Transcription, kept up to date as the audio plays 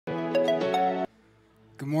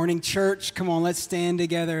Good morning, church. Come on, let's stand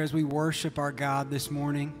together as we worship our God this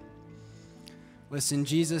morning. Listen,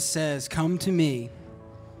 Jesus says, "Come to me,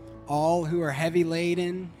 all who are heavy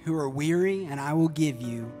laden, who are weary, and I will give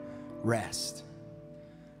you rest."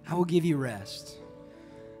 I will give you rest.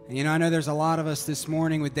 And I know there's a lot of us this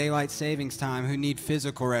morning with daylight savings time who need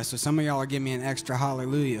physical rest. So some of y'all are giving me an extra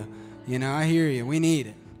hallelujah. I hear you. We need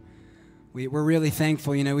it. We're really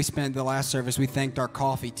thankful. We spent the last service, we thanked our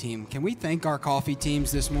coffee team. Can we thank our coffee teams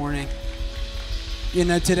this morning?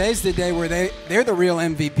 Today's the day where they're the real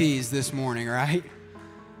MVPs this morning, right?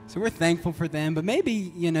 So we're thankful for them. But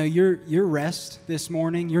maybe, your rest this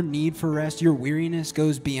morning, your need for rest, your weariness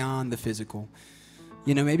goes beyond the physical.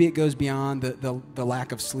 Maybe it goes beyond the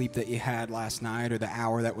lack of sleep that you had last night or the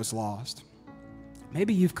hour that was lost.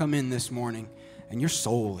 Maybe you've come in this morning and your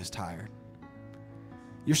soul is tired.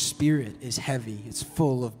 Your spirit is heavy. It's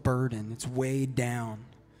full of burden. It's weighed down.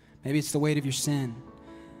 Maybe it's the weight of your sin.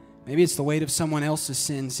 Maybe it's the weight of someone else's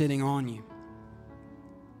sin sitting on you.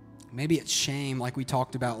 Maybe it's shame like we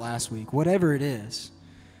talked about last week. Whatever it is,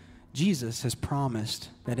 Jesus has promised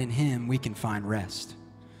that in Him we can find rest.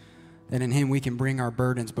 That in Him we can bring our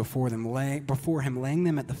burdens before Him, laying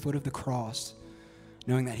them at the foot of the cross,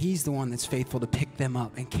 knowing that He's the one that's faithful to pick them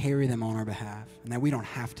up and carry them on our behalf, and that we don't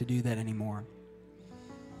have to do that anymore.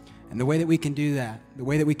 And the way that we can do that, the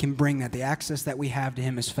way that we can bring that, the access that we have to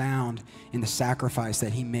Him is found in the sacrifice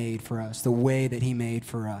that He made for us, the way that He made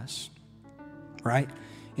for us, right?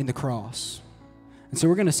 In the cross. And so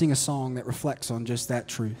we're going to sing a song that reflects on just that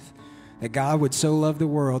truth, that God would so love the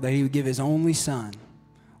world that He would give His only Son.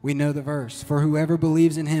 We know the verse, "For whoever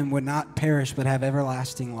believes in Him would not perish but have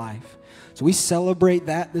everlasting life." So we celebrate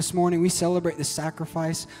that this morning. We celebrate the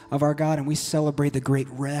sacrifice of our God, and we celebrate the great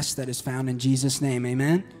rest that is found in Jesus' name.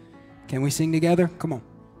 Amen? Can we sing together? Come on.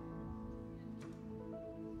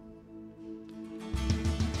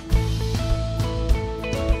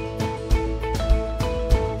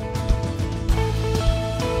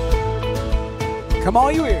 Come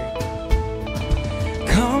all you weary.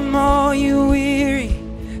 Come all you weary.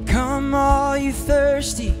 Come all you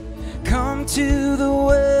thirsty. Come to the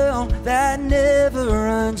well that never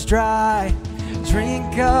runs dry.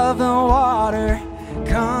 Drink of the water.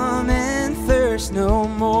 Come and thirst no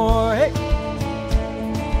more. Hey.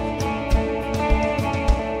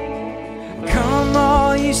 Come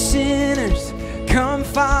all you sinners, come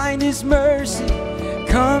find His mercy.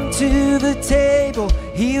 Come to the table,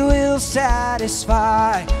 He will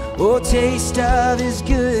satisfy. Oh, taste of His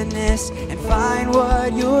goodness and find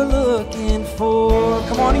what you're looking for.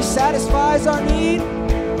 Come on, He satisfies our need.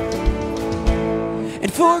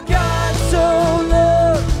 And for God so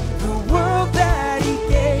loved the world that He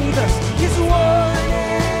gave us His one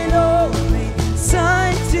and only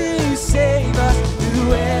Son to save us.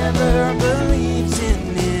 Whoever believes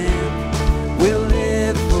in Him will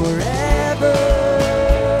live forever.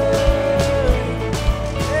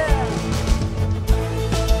 Yeah.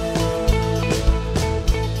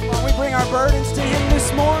 Come on, we bring our burdens to Him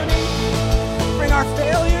this morning. Bring our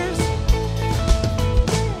failures.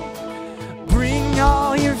 Bring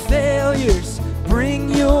all your failures. Bring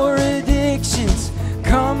your addictions.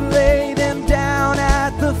 Come lay them down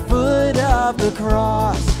at the foot of the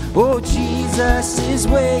cross. Oh, Jesus is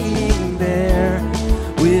waiting there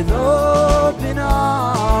with open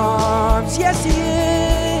arms. Yes, He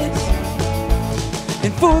is.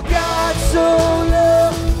 And for God so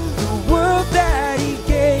loved the world that He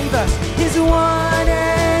gave us His one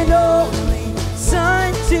and only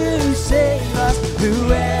Son to save us.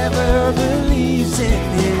 Whoever believes in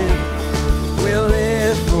Him will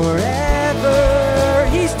live forever.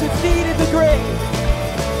 He's defeated the grave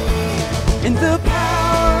and the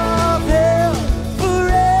power of hell,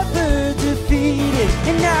 forever defeated.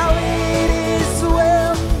 And now it is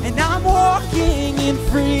well, and I'm walking in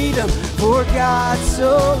freedom. For God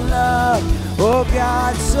so loved, oh,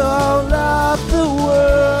 God so loved the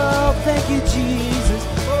world. Thank you, Jesus.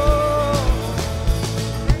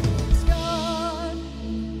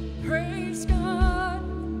 Praise God,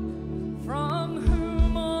 from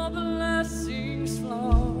whom all blessings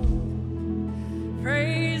flow.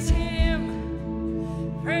 Praise Him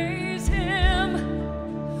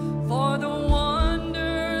for the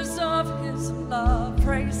wonders of His love.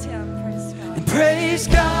 Praise Him, praise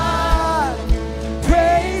God. And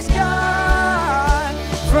praise God,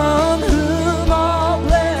 from whom all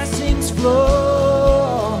blessings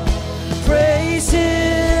flow. Praise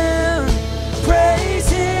Him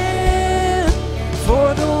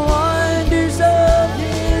for the wonders of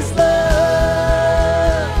His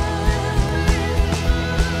love.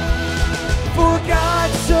 For God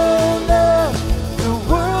so loved the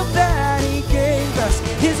world that He gave us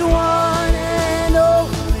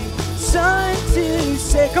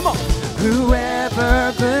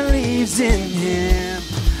Whoever believes in him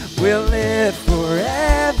will live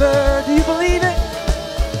forever. Do you believe it?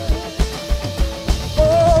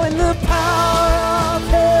 Oh, and the power of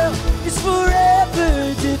hell is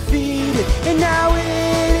forever defeated. And now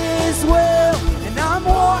it is well, and I'm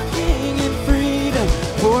walking in freedom.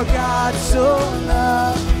 For God so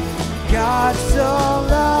loved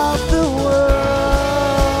the world.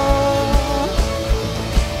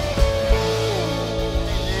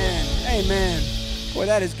 Amen. Amen. Boy,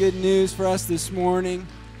 that is good news for us this morning.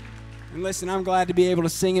 And listen, I'm glad to be able to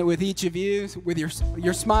sing it with each of you, with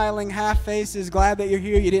your smiling half faces. Glad that you're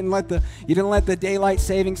here. You didn't let the daylight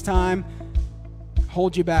savings time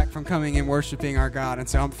hold you back from coming and worshiping our God. And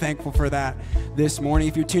so I'm thankful for that this morning.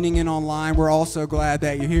 If you're tuning in online, we're also glad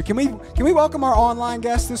that you're here. Can we welcome our online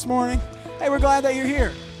guests this morning? Hey, we're glad that you're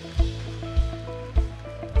here.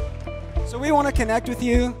 So we want to connect with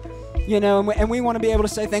you. And we want to be able to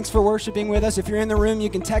say thanks for worshiping with us. If you're in the room, you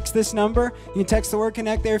can text this number. You can text the word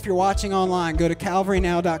connect there. If you're watching online, go to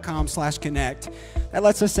calvarynow.com/connect. That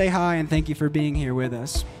lets us say hi and thank you for being here with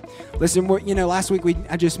us. Listen, last week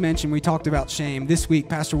I just mentioned we talked about shame. This week,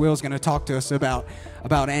 Pastor Will is going to talk to us about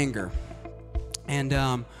anger. And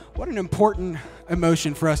what an important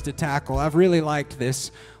emotion for us to tackle. I've really liked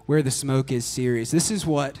this Where the Smoke Is series. This is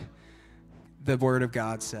what the Word of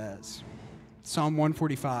God says. Psalm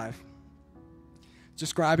 145.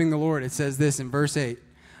 Describing the Lord, it says this in verse 8.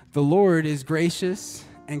 The Lord is gracious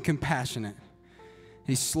and compassionate.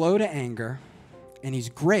 He's slow to anger, and he's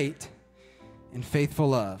great in faithful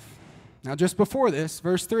love. Now, just before this,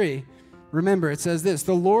 verse 3, remember, it says this.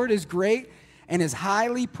 The Lord is great and is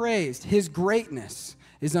highly praised. His greatness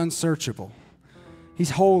is unsearchable. He's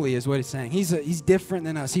holy is what it's saying. He's different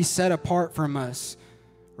than us. He's set apart from us,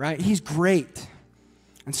 right? He's great.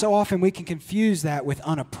 And so often we can confuse that with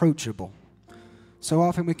unapproachable. So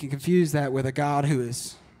often we can confuse that with a God who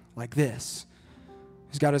is like this,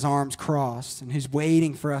 who's got his arms crossed and who's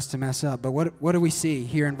waiting for us to mess up. But what do we see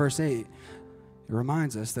here in verse 8? It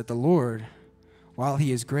reminds us that the Lord, while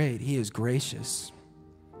he is great, he is gracious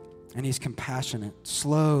and he's compassionate,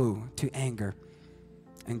 slow to anger,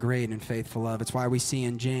 and great in faithful love. It's why we see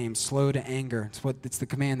in James, slow to anger. It's the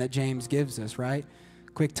command that James gives us, right?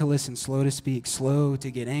 Quick to listen, slow to speak, slow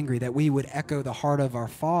to get angry, that we would echo the heart of our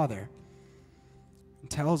Father. It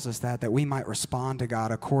tells us that we might respond to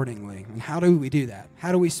God accordingly. And how do we do that?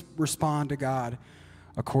 How do we respond to God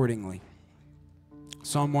accordingly?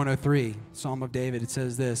 Psalm 103, Psalm of David, it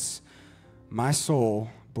says this, my soul,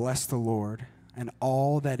 bless the Lord, and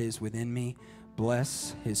all that is within me,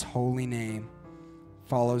 bless his holy name.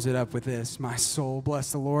 Follows it up with this, my soul,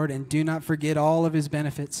 bless the Lord, and do not forget all of his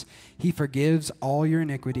benefits. He forgives all your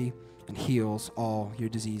iniquity and heals all your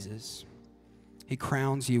diseases. He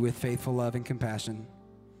crowns you with faithful love and compassion,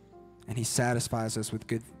 and he satisfies us with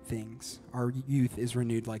good things. Our youth is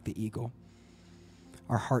renewed like the eagle.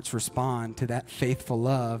 Our hearts respond to that faithful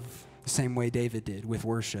love the same way David did, with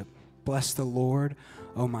worship. Bless the Lord,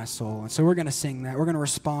 O my soul. And so we're going to sing that. We're going to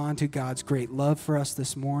respond to God's great love for us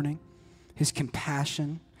this morning, his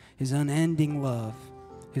compassion, his unending love,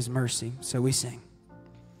 his mercy. So we sing,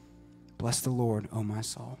 bless the Lord, O my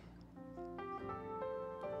soul.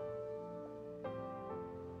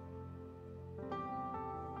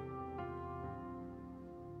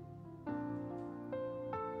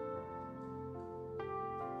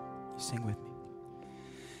 Sing with me.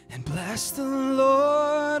 And bless the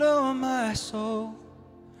Lord, oh my soul,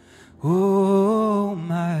 oh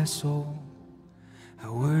my soul. I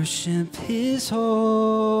worship his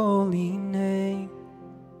holy name.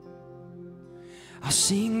 I'll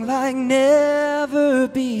sing like never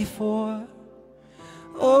before.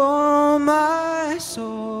 Oh my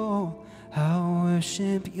soul, I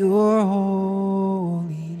worship your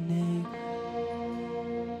holy name.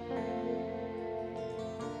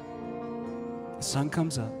 The sun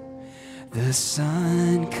comes up. The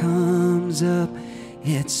sun comes up.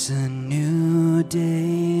 It's a new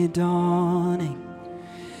day dawning.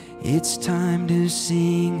 It's time to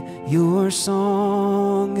sing your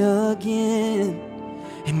song again.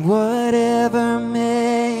 And whatever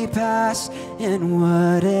may pass and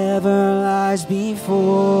whatever lies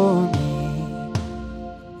before me,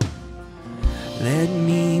 let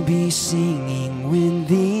me be singing when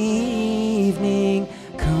the evening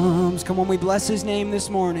comes. Come on, we bless his name this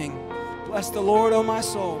morning. Bless the Lord, oh my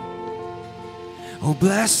soul. Oh,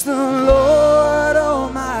 bless the Lord,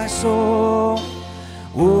 oh my soul.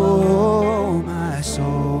 Oh, my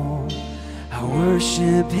soul. I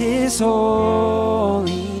worship his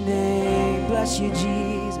holy name. Bless you,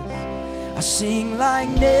 Jesus. I sing like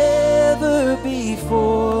never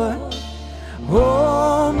before.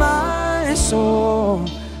 Oh, my soul,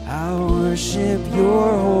 I worship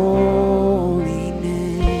your holy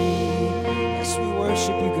name. Yes, we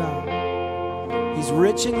worship you, God. He's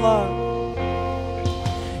rich in love.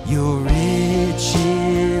 You're rich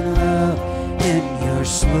in love, and you're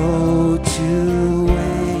slow to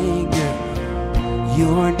anger.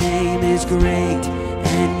 Your name is great,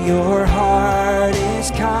 and your heart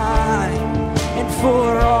is kind. And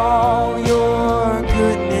for all your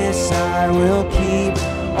goodness, I will keep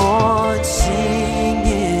on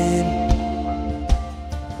singing.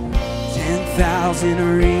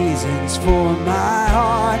 10,000 reasons for my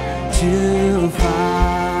heart to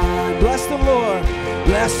find. Bless the Lord.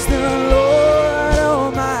 Bless the Lord,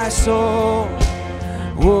 oh my soul,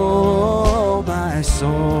 oh my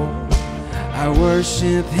soul. I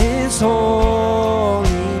worship his holy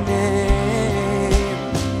name.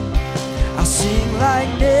 I'll sing like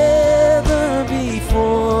never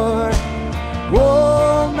before,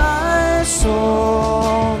 oh my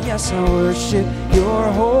soul. Yes, I worship your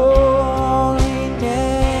holy name.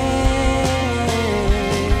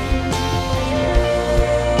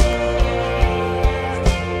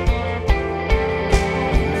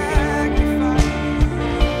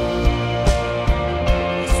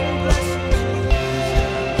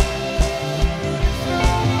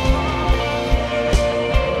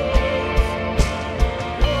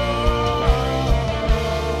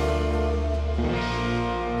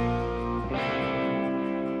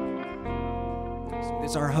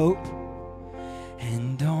 Our hope.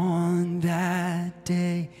 And on that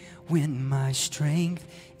day when my strength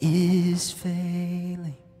is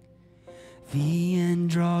failing, the end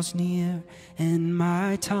draws near and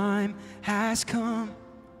my time has come.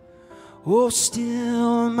 Oh,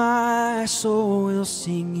 still my soul will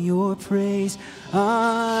sing your praise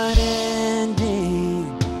unending.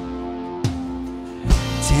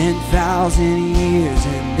 10,000 years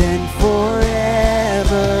and then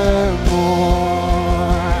forevermore.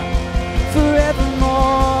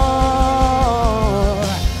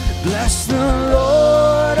 Bless the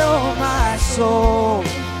Lord, oh my soul,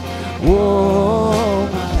 oh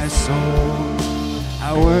my soul.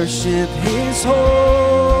 I worship his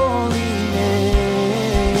holy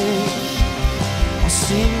name. I'll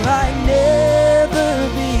sing like never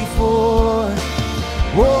before,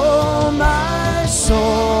 oh my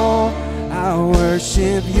soul. I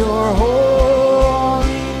worship your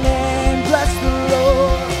holy name. Bless the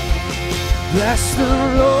Lord. Bless the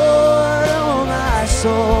Lord, oh my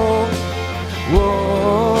soul,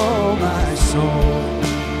 oh my soul.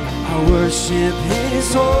 I worship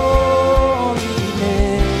his holy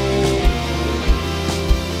name.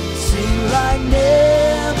 Sing like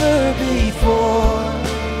never before,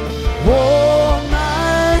 oh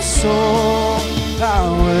my soul. I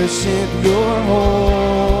worship your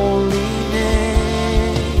holy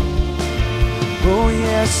name. Oh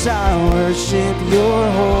yes, I worship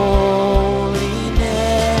your holy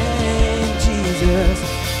name, Jesus.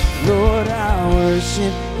 Lord, I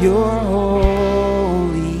worship your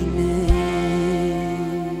holy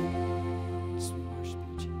name. Yes, we worship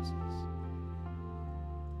you, Jesus.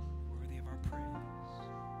 Worthy of our praise.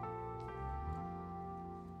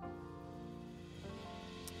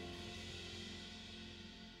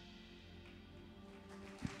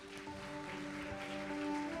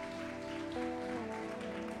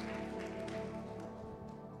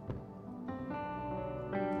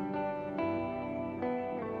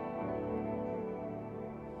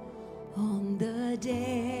 On the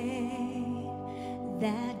day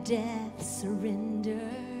that death surrendered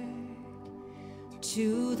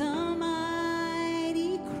to the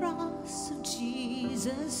mighty cross of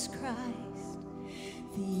Jesus Christ,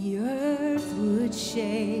 the earth would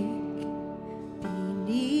shake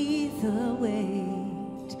beneath the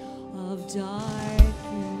weight of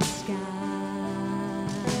darkened skies.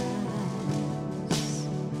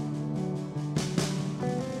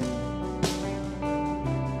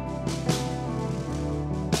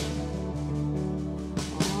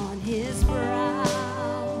 On his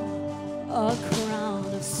brow a crown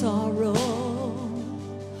of sorrow,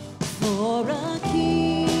 for a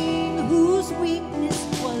king whose weakness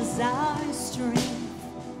was our strength.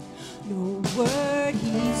 No word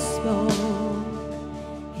he spoke,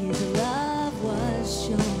 his love was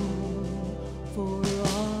shown for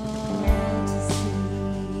all to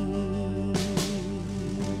see.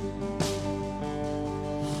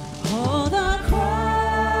 Oh, the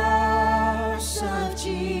cross of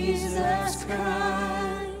Jesus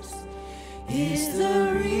Christ is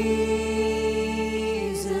the reason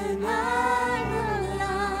I'm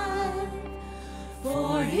alive,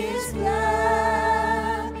 for his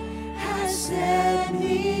blood has set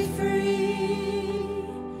me free.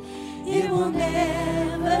 It will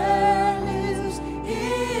never lose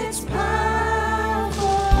its power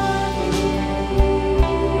for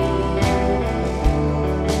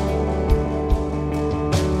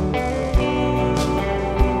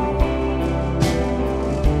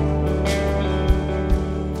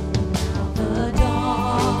the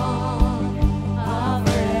dawn of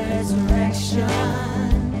resurrection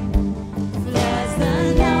floods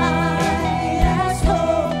the night as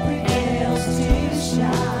hope prevails to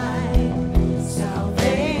shine.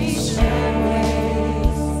 Salvation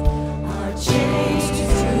waits, our chains to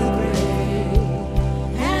break,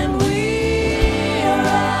 and we arise.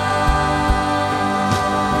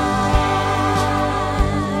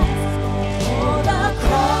 For the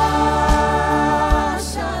cross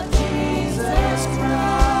of Jesus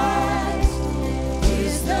Christ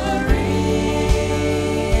is the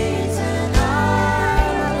reason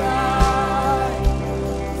I'm alive.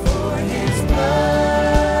 For His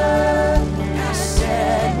blood has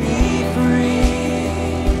set me free.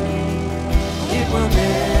 It will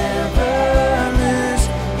never lose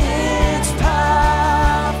its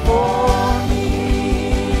power for me.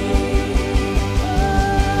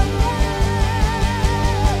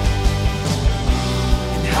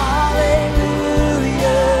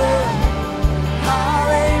 Hallelujah,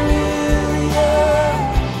 hallelujah,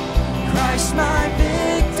 Christ my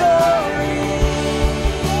victory.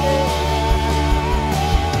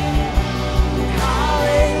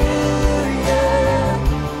 Hallelujah,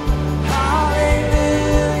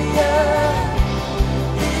 hallelujah,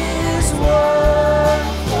 His word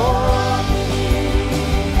for me.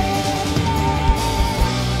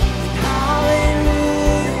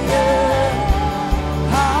 Hallelujah,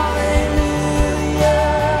 hallelujah,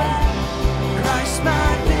 Christ my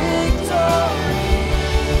victory.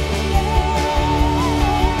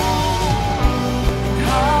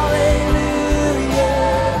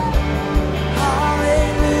 Hallelujah,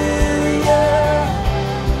 hallelujah,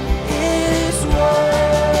 His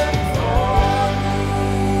word for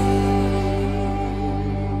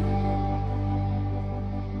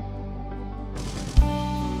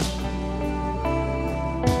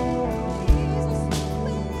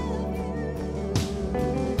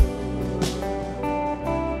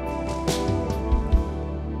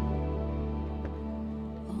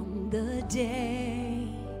On the day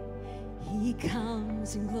He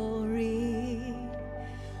comes in glory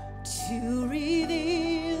to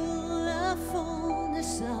reveal the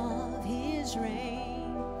fullness of His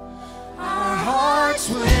reign, our hearts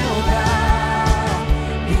will bow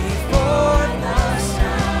before the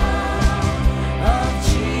sound of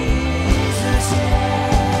Jesus'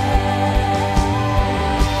 name.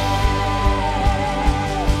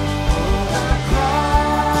 Oh, the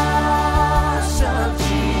cross of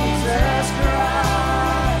Jesus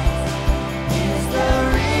Christ is the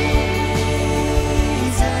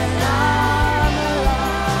reason I'm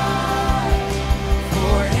alive.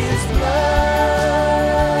 For His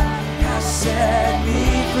blood has set me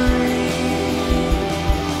free,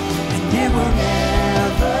 and it will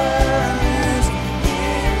never lose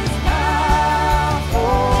its power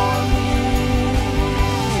for me.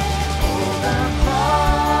 Oh, the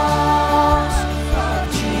cross of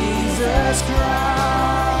Jesus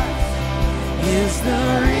Christ is the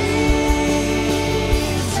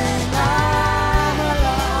reason I'm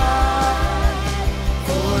alive.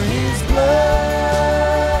 For His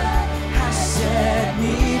blood has set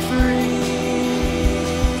me free.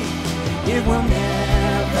 It will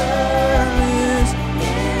never lose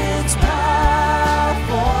its power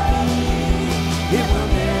for me. It will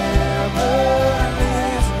never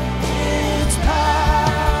lose its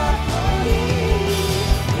power for me.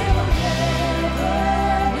 It will never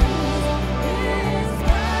lose its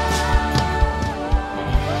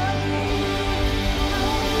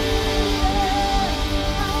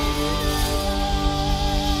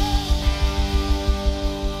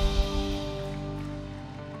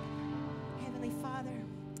Heavenly Father,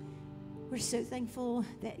 we're so thankful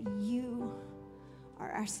that you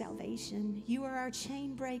are our salvation. You are our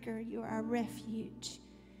chain breaker. You are our refuge.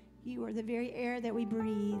 You are the very air that we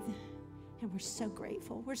breathe. And we're so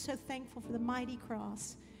grateful. We're so thankful for the mighty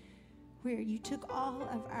cross where you took all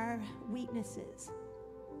of our weaknesses,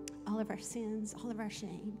 all of our sins, all of our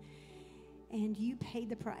shame, and you paid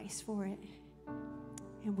the price for it.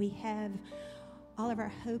 And we have all of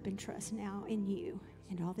our hope and trust now in you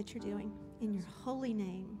and all that you're doing. In your holy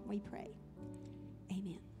name we pray.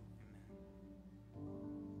 Amen.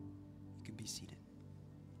 You can be seated.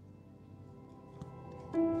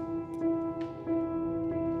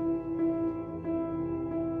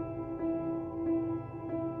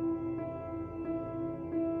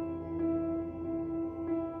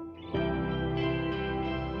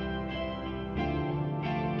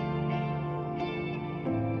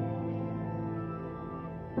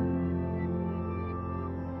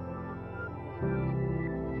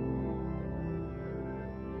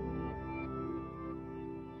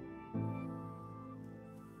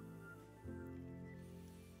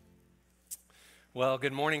 Well,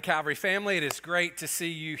 good morning, Calvary family. It is great to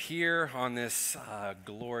see you here on this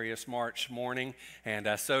glorious March morning, and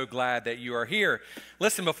so glad that you are here.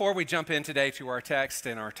 Listen, before we jump in today to our text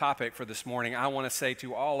and our topic for this morning, I want to say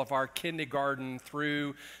to all of our kindergarten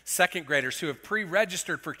through second graders who have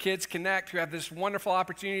pre-registered for Kids Connect, who have this wonderful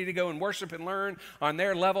opportunity to go and worship and learn on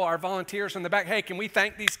their level, our volunteers in the back. Hey, can we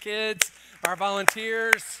thank these kids, our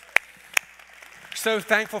volunteers? So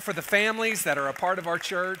thankful for the families that are a part of our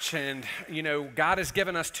church, and God has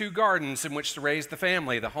given us two gardens in which to raise the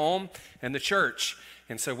family, the home and the church.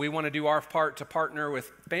 And so we want to do our part to partner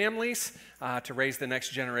with families to raise the next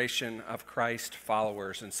generation of Christ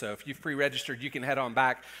followers. And so if you've pre-registered, you can head on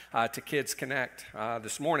back to Kids Connect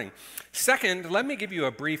this morning. Second, let me give you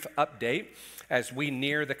a brief update as we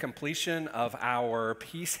near the completion of our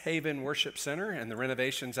Peace Haven Worship Center and the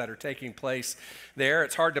renovations that are taking place there.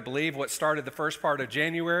 It's hard to believe what started the first part of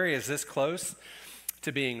January is this close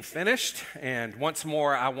to being finished. And once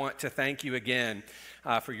more, I want to thank you again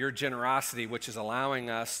for your generosity, which is allowing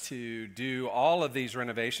us to do all of these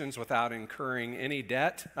renovations without incurring any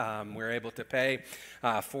debt. We're able to pay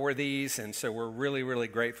for these, and so we're really, really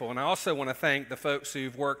grateful. And I also want to thank the folks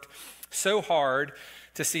who've worked so hard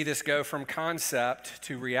to see this go from concept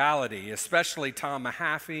to reality, especially Tom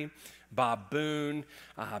Mahaffey, Bob Boone,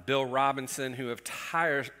 Bill Robinson, who have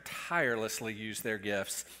tirelessly used their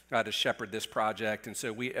gifts to shepherd this project. And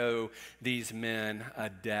so we owe these men a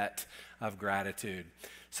debt of gratitude.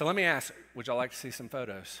 So let me ask, would y'all like to see some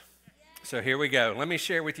photos? So here we go. Let me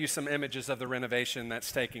share with you some images of the renovation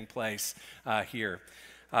that's taking place here.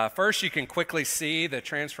 First, you can quickly see the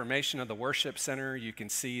transformation of the worship center. You can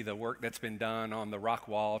see the work that's been done on the rock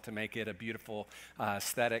wall to make it a beautiful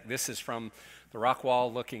aesthetic. This is from the rock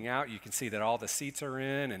wall looking out. You can see that all the seats are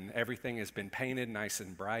in and everything has been painted nice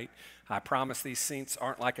and bright. I promise these seats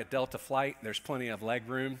aren't like a Delta flight. There's plenty of leg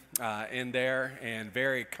room in there and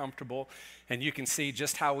very comfortable. And you can see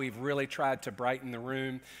just how we've really tried to brighten the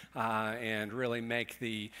room and really make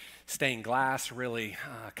the stained glass really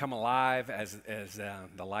come alive as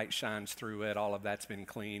the light shines through it. All of that's been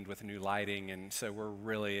cleaned with new lighting, and so we're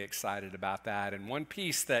really excited about that. And one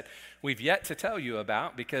piece that we've yet to tell you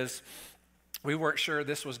about, because we weren't sure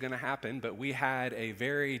this was going to happen, but we had a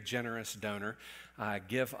very generous donor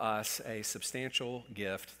give us a substantial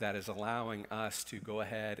gift that is allowing us to go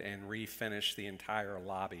ahead and refinish the entire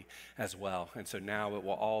lobby as well. And so now it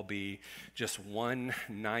will all be just one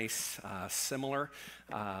nice, similar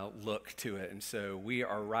look to it. And so we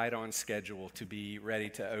are right on schedule to be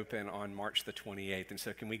ready to open on March the 28th. And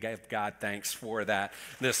so can we give God thanks for that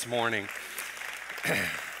this morning?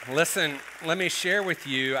 Listen, let me share with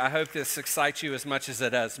you, I hope this excites you as much as it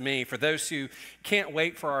does me. For those who can't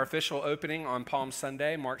wait for our official opening on Palm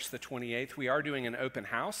Sunday, March the 28th, we are doing an open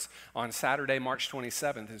house on Saturday, March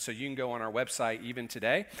 27th. And so you can go on our website even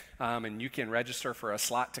today, and you can register for a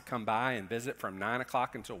slot to come by and visit from 9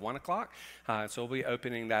 o'clock until 1 o'clock. So we'll be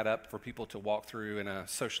opening that up for people to walk through in a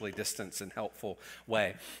socially distanced and helpful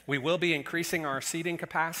way. We will be increasing our seating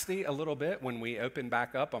capacity a little bit when we open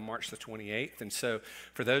back up on March the 28th. And so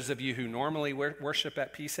for those of you who normally worship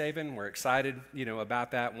at Peace Haven, we're excited,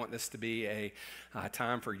 about that. Want this to be a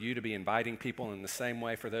time for you to be inviting people in the same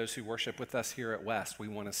way for those who worship with us here at West. We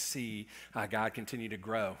want to see God continue to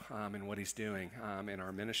grow in what he's doing in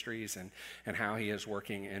our ministries and how he is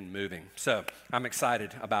working and moving. So I'm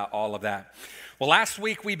excited about all of that. Well, last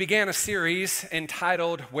week we began a series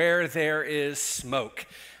entitled Where There Is Smoke,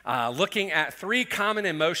 looking at three common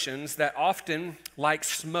emotions that often, like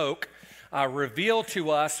smoke, reveal to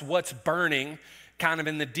us what's burning kind of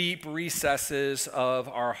in the deep recesses of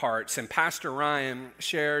our hearts. And Pastor Ryan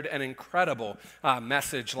shared an incredible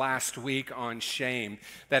message last week on shame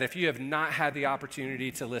that if you have not had the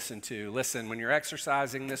opportunity to listen, when you're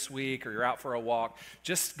exercising this week or you're out for a walk,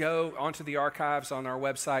 just go onto the archives on our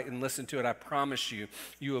website and listen to it. I promise you,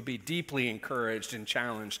 you will be deeply encouraged and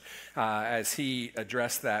challenged as he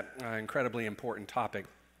addressed that incredibly important topic.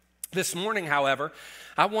 This morning, however,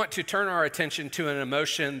 I want to turn our attention to an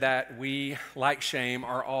emotion that we, like shame,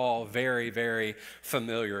 are all very, very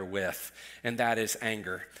familiar with, and that is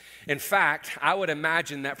anger. In fact, I would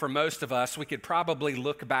imagine that for most of us, we could probably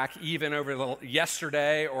look back even over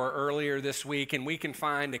yesterday or earlier this week, and we can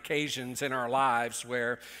find occasions in our lives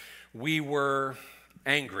where we were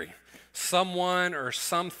angry. Someone or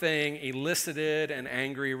something elicited an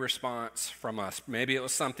angry response from us. Maybe it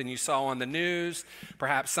was something you saw on the news.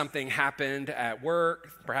 Perhaps something happened at work.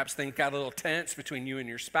 Perhaps things got a little tense between you and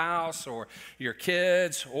your spouse or your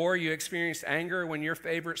kids. Or you experienced anger when your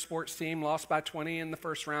favorite sports team lost by 20 in the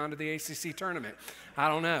first round of the ACC tournament. I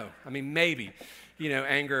don't know. I mean, maybe,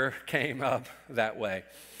 anger came up that way.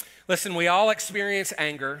 Listen, we all experience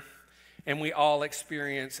anger, and we all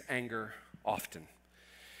experience anger often.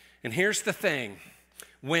 And here's the thing.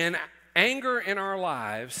 When anger in our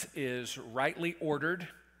lives is rightly ordered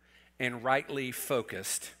and rightly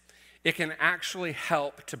focused, it can actually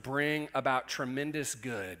help to bring about tremendous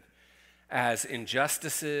good as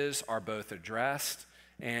injustices are both addressed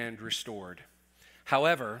and restored.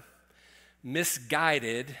 However,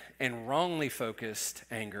 misguided and wrongly focused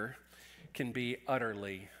anger can be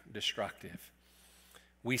utterly destructive.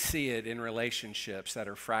 We see it in relationships that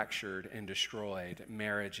are fractured and destroyed,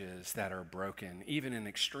 marriages that are broken, even in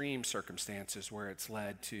extreme circumstances where it's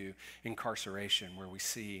led to incarceration, where we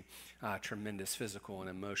see tremendous physical and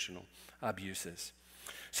emotional abuses.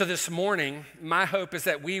 So this morning, my hope is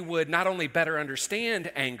that we would not only better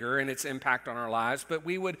understand anger and its impact on our lives, but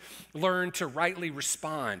we would learn to rightly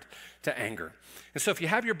respond to anger. And so if you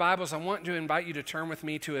have your Bibles, I want to invite you to turn with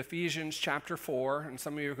me to Ephesians chapter 4. And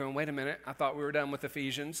some of you are going, wait a minute, I thought we were done with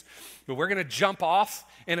Ephesians. But we're going to jump off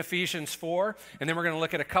in Ephesians 4, and then we're going to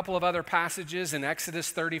look at a couple of other passages in Exodus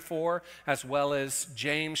 34, as well as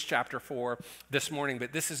James chapter 4 this morning.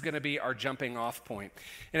 But this is going to be our jumping off point.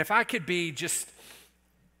 And if I could be just...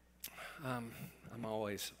 I'm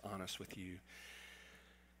always honest with you.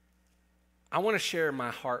 I want to share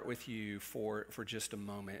my heart with you for just a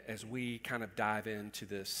moment as we kind of dive into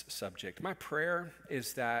this subject. My prayer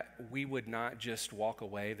is that we would not just walk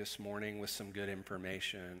away this morning with some good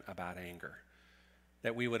information about anger,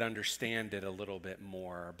 that we would understand it a little bit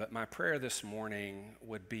more. But my prayer this morning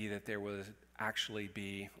would be that there would actually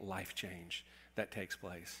be life change that takes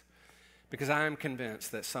place. Because I am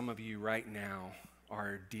convinced that some of you right now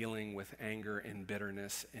are dealing with anger and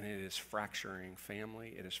bitterness, and it is fracturing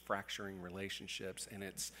family, it is fracturing relationships, and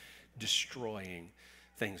it's destroying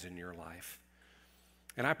things in your life.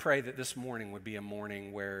 And I pray that this morning would be a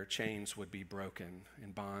morning where chains would be broken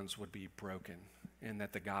and bonds would be broken, and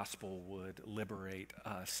that the gospel would liberate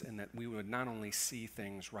us, and that we would not only see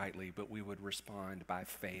things rightly, but we would respond by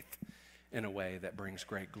faith in a way that brings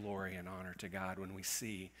great glory and honor to God when we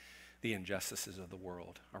see the injustices of the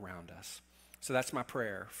world around us. So that's my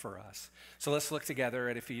prayer for us. So let's look together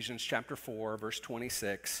at Ephesians chapter 4, verse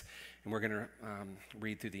 26, and we're going to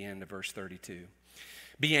read through the end of verse 32.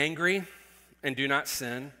 Be angry and do not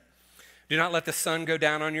sin. Do not let the sun go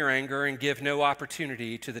down on your anger and give no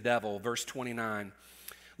opportunity to the devil. Verse 29.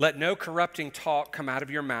 Let no corrupting talk come out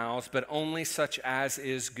of your mouths, but only such as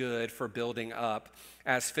is good for building up,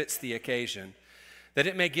 as fits the occasion, that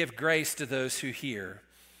it may give grace to those who hear.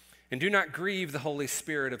 And do not grieve the Holy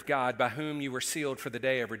Spirit of God, by whom you were sealed for the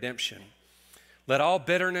day of redemption. Let all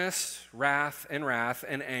bitterness, wrath,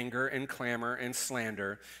 and anger, and clamor, and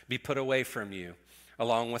slander be put away from you,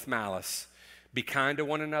 along with malice. Be kind to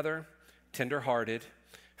one another, tender-hearted,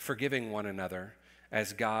 forgiving one another,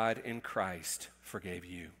 as God in Christ forgave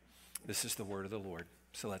you. This is the word of the Lord.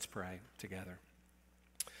 So let's pray together.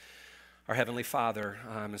 Our Heavenly Father,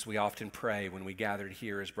 as we often pray when we gathered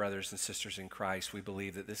here as brothers and sisters in Christ, we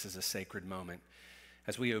believe that this is a sacred moment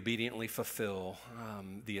as we obediently fulfill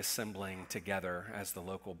the assembling together as the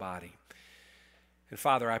local body. And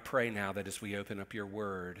Father, I pray now that as we open up your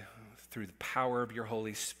word, through the power of your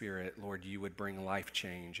Holy Spirit, Lord, you would bring life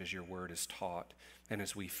change as your word is taught and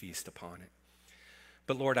as we feast upon it.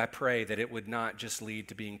 But Lord, I pray that it would not just lead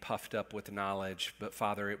to being puffed up with knowledge, but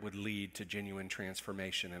Father, it would lead to genuine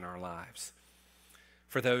transformation in our lives.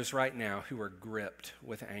 For those right now who are gripped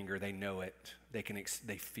with anger, they know it. They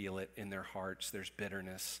feel it in their hearts. There's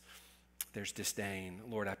bitterness. There's disdain.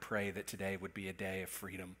 Lord, I pray that today would be a day of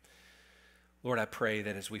freedom. Lord, I pray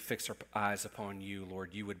that as we fix our eyes upon you,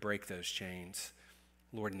 Lord, you would break those chains.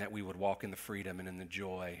 Lord, and that we would walk in the freedom and in the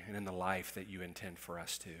joy and in the life that you intend for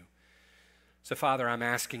us to. So, Father, I'm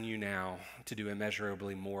asking you now to do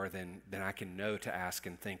immeasurably more than I can know to ask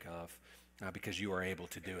and think of, because you are able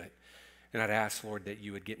to do it. And I'd ask, Lord, that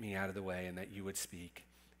you would get me out of the way and that you would speak.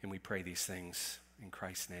 And we pray these things in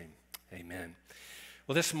Christ's name. Amen.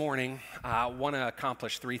 Well, this morning, I want to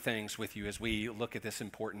accomplish three things with you as we look at this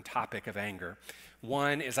important topic of anger.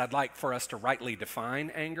 One is I'd like for us to rightly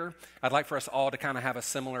define anger. I'd like for us all to kind of have a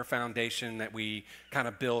similar foundation that we kind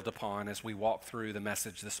of build upon as we walk through the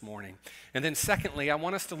message this morning. And then secondly, I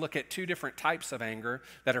want us to look at two different types of anger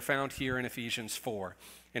that are found here in Ephesians 4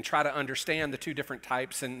 and try to understand the two different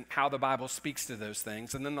types and how the Bible speaks to those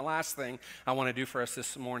things. And then the last thing I want to do for us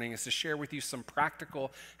this morning is to share with you some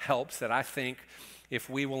practical helps that I think if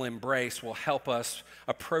we will embrace, will help us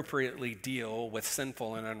appropriately deal with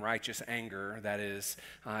sinful and unrighteous anger that is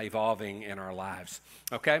evolving in our lives.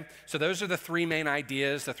 Okay? So those are the three main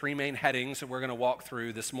ideas, the three main headings that we're going to walk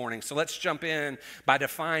through this morning. So let's jump in by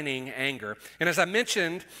defining anger. And as I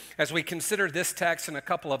mentioned, as we consider this text and a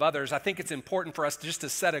couple of others, I think it's important for us just to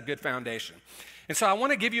set a good foundation. And so I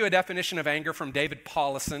want to give you a definition of anger from David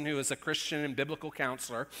Paulison, who is a Christian and biblical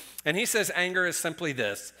counselor. And he says anger is simply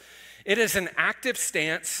this: it is an active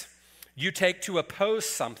stance you take to oppose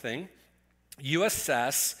something you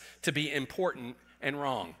assess to be important and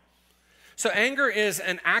wrong. So anger is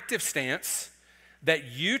an active stance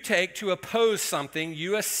that you take to oppose something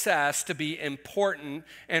you assess to be important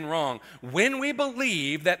and wrong. When we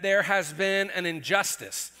believe that there has been an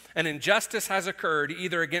injustice has occurred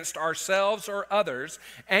either against ourselves or others,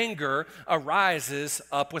 anger arises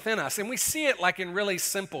up within us. And we see it like in really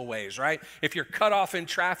simple ways, right? If you're cut off in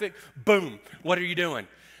traffic, boom, what are you doing?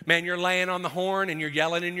 Man, you're laying on the horn and you're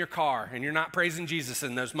yelling in your car and you're not praising Jesus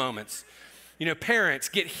in those moments. You know, parents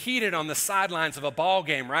get heated on the sidelines of a ball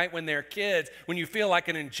game, right? When they're kids, when you feel like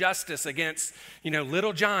an injustice against,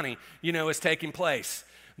 little Johnny, is taking place.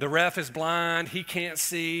 The ref is blind, he can't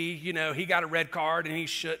see, he got a red card and he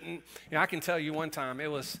shouldn't. I can tell you one time, I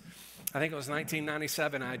think it was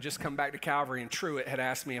 1997, I had just come back to Calvary and Truett had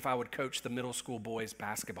asked me if I would coach the middle school boys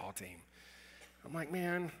basketball team. I'm like,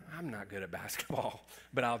 man, I'm not good at basketball,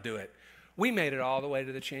 but I'll do it. We made it all the way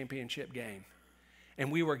to the championship game,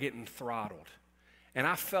 and we were getting throttled. And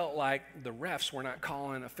I felt like the refs were not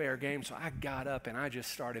calling a fair game, so I got up and I just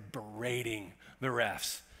started berating the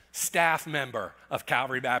refs. Staff member of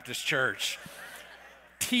Calvary Baptist Church,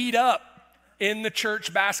 teed up in the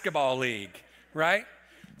church basketball league, right?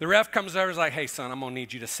 The ref comes over and is like, hey, son, I'm going to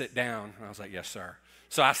need you to sit down. And I was like, yes, sir.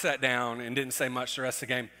 So I sat down and didn't say much the rest of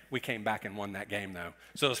the game. We came back and won that game, though.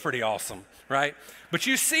 So it was pretty awesome, right? But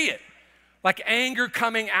you see it, like anger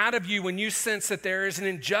coming out of you when you sense that there is an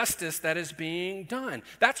injustice that is being done.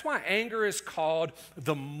 That's why anger is called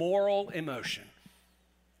the moral emotion.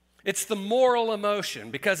 It's the moral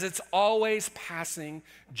emotion because it's always passing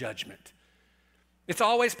judgment. It's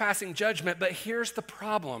always passing judgment, but here's the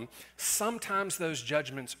problem. Sometimes those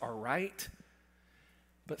judgments are right,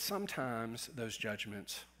 but sometimes those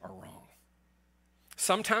judgments are wrong.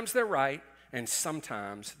 Sometimes they're right, and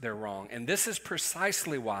sometimes they're wrong. And this is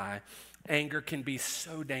precisely why anger can be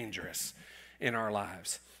so dangerous in our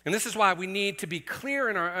lives. And this is why we need to be clear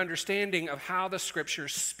in our understanding of how the Scripture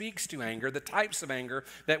speaks to anger, the types of anger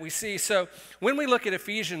that we see. So when we look at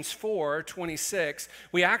Ephesians 4:26,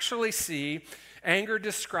 we actually see anger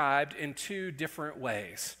described in two different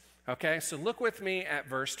ways. Okay, so look with me at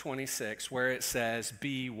verse 26 where it says,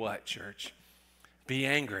 be what, church? Be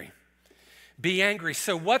angry. Be angry.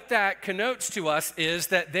 So what that connotes to us is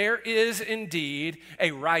that there is indeed a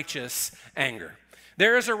righteous anger.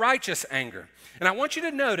 There is a righteous anger. And I want you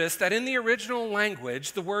to notice that in the original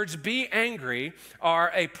language, the words be angry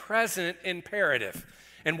are a present imperative.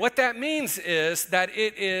 And what that means is that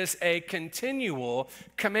it is a continual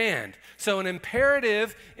command. So an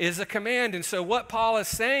imperative is a command. And so what Paul is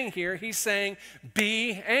saying here, he's saying,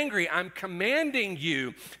 be angry. I'm commanding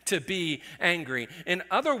you to be angry. In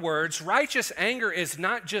other words, righteous anger is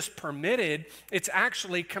not just permitted, it's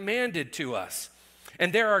actually commanded to us.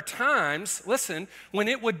 And there are times, listen, when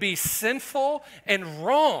it would be sinful and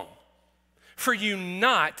wrong for you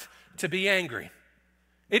not to be angry.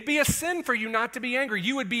 It'd be a sin for you not to be angry.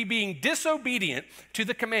 You would be being disobedient to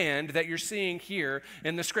the command that you're seeing here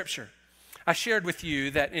in the Scripture. I shared with you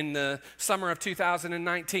that in the summer of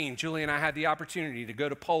 2019, Julie and I had the opportunity to go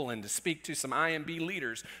to Poland to speak to some IMB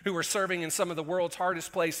leaders who were serving in some of the world's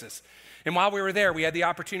hardest places. And while we were there, we had the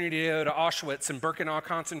opportunity to go to Auschwitz and Birkenau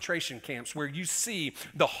concentration camps where you see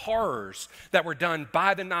the horrors that were done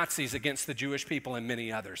by the Nazis against the Jewish people and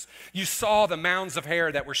many others. You saw the mounds of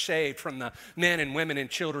hair that were shaved from the men and women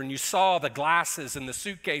and children. You saw the glasses and the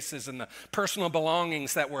suitcases and the personal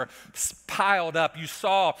belongings that were piled up. You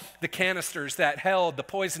saw the canisters that held the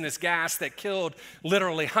poisonous gas that killed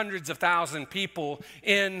literally hundreds of thousands of people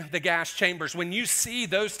in the gas chambers. When you see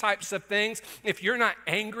those types of things, if you're not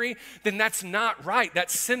angry, then that's not right.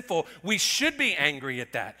 That's sinful. We should be angry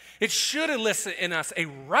at that. It should elicit in us a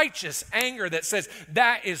righteous anger that says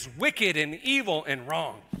that is wicked and evil and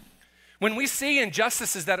wrong. When we see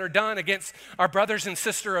injustices that are done against our brothers and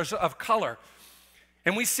sisters of color,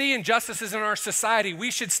 and we see injustices in our society,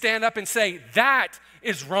 we should stand up and say, that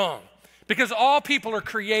is wrong. Because all people are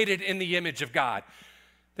created in the image of God.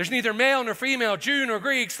 There's neither male nor female, Jew nor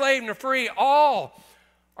Greek, slave nor free. All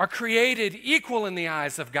are created equal in the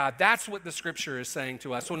eyes of God. That's what the scripture is saying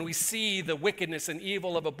to us. When we see the wickedness and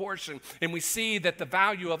evil of abortion, and we see that the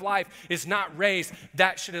value of life is not raised,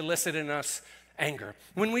 that should elicit in us anger.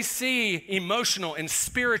 When we see emotional and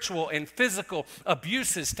spiritual and physical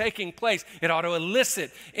abuses taking place, it ought to elicit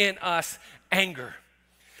in us anger.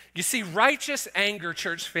 You see, righteous anger,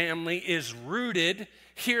 church family, is rooted,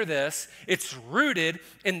 hear this, it's rooted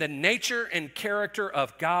in the nature and character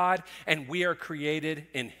of God, and we are created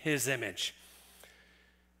in His image.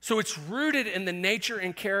 So it's rooted in the nature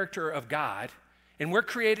and character of God, and we're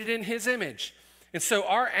created in His image. And so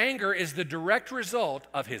our anger is the direct result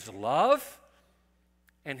of His love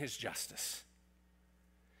and His justice.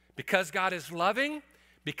 Because God is loving,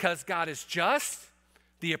 because God is just,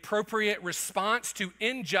 the appropriate response to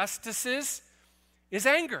injustices is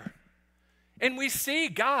anger. And we see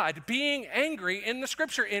God being angry in the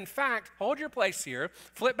scripture. In fact, hold your place here.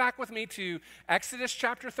 Flip back with me to Exodus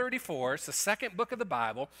chapter 34. It's the second book of the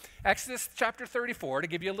Bible. Exodus chapter 34, to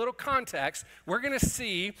give you a little context, we're going to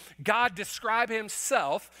see God describe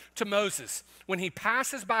Himself to Moses. When He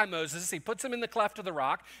passes by Moses, He puts him in the cleft of the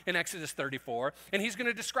rock in Exodus 34, and He's going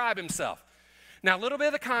to describe Himself. Now, a little bit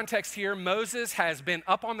of the context here. Moses has been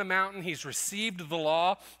up on the mountain. He's received the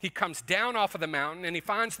law. He comes down off of the mountain, and he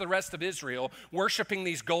finds the rest of Israel worshiping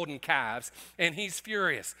these golden calves, and he's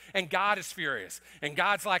furious, and God is furious. And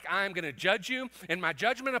God's like, I'm going to judge you, and my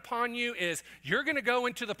judgment upon you is you're going to go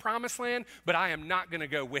into the promised land, but I am not going to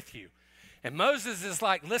go with you. And Moses is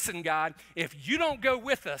like, listen, God, if you don't go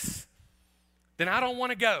with us, then I don't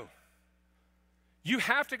want to go. You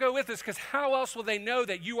have to go with us, because how else will they know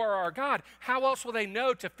that you are our God? How else will they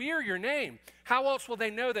know to fear your name? How else will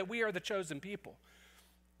they know that we are the chosen people?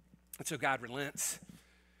 And so God relents.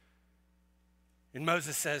 And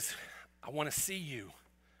Moses says, I want to see you.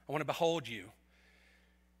 I want to behold you.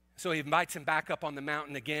 So He invites him back up on the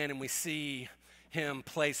mountain again, and we see Him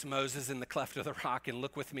place Moses in the cleft of the rock. And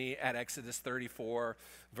look with me at Exodus 34,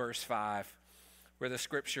 verse 5, where the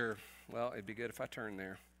scripture, well, it'd be good if I turn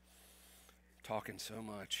there. Talking so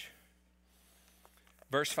much.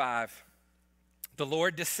 Verse 5, the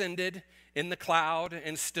Lord descended in the cloud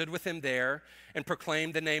and stood with him there and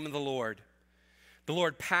proclaimed the name of the Lord. The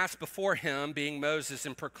Lord passed before him, being Moses,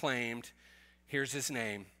 and proclaimed, here's His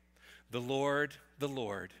name, the Lord,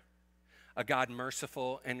 a God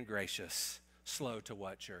merciful and gracious, slow to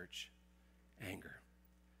what, church? Anger.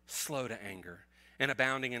 Slow to anger. And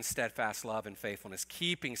abounding in steadfast love and faithfulness,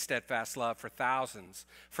 keeping steadfast love for thousands,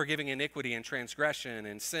 forgiving iniquity and transgression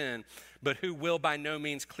and sin, but who will by no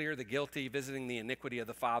means clear the guilty, visiting the iniquity of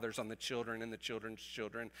the fathers on the children and the children's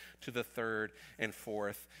children to the third and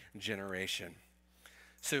fourth generation.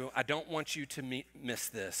 So I don't want you to miss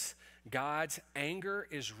this. God's anger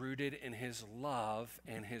is rooted in His love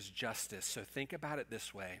and His justice. So think about it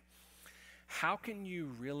this way. How can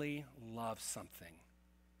you really love something?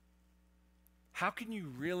 How can you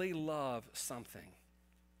really love something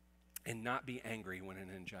and not be angry when an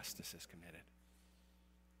injustice is committed?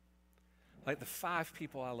 Like the 5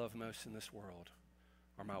 people I love most in this world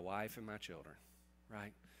are my wife and my children,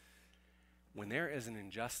 right? When there is an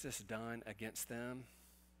injustice done against them,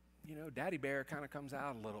 you know, Daddy Bear kind of comes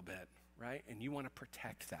out a little bit, right? And you want to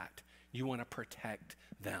protect that. You want to protect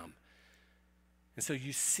them. And so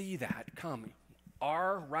you see that come.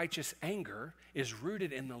 Our righteous anger is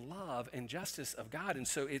rooted in the love and justice of God, and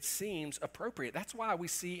so it seems appropriate. That's why we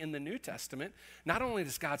see in the New Testament, not only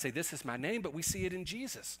does God say, this is my name, but we see it in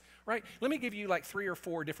Jesus, right? Let me give you like 3 or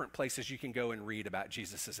 4 different places you can go and read about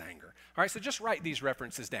Jesus' anger. All right, so just write these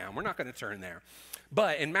references down. We're not going to turn there.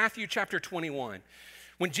 But in Matthew chapter 21,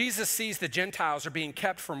 when Jesus sees the Gentiles are being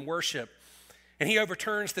kept from worship, and He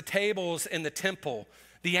overturns the tables in the temple,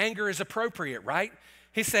 the anger is appropriate, right?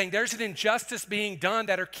 He's saying there's an injustice being done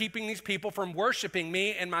that are keeping these people from worshiping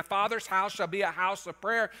me, and my Father's house shall be a house of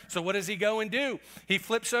prayer. So what does He go and do? He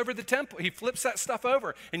flips over the temple. He flips that stuff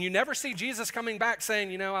over. And you never see Jesus coming back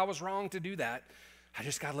saying, you know, I was wrong to do that. I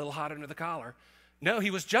just got a little hot under the collar. No,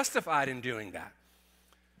 He was justified in doing that.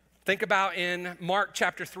 Think about in Mark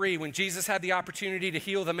chapter 3 when Jesus had the opportunity to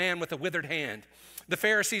heal the man with a withered hand. The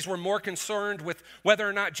Pharisees were more concerned with whether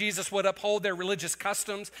or not Jesus would uphold their religious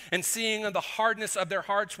customs, and seeing the hardness of their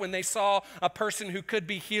hearts when they saw a person who could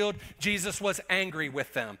be healed, Jesus was angry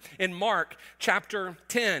with them. In Mark chapter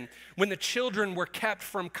 10, when the children were kept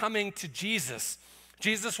from coming to Jesus,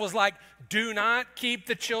 Jesus was like, do not keep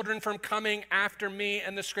the children from coming after me.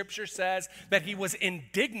 And the scripture says that He was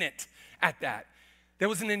indignant at that. There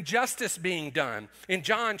was an injustice being done. In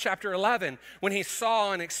John chapter 11, when He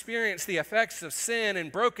saw and experienced the effects of sin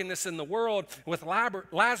and brokenness in the world with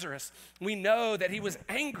Lazarus, we know that He was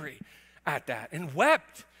angry at that and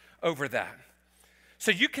wept over that. So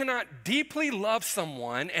you cannot deeply love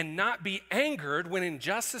someone and not be angered when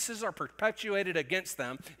injustices are perpetuated against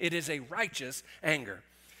them. It is a righteous anger.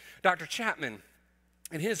 Dr. Chapman,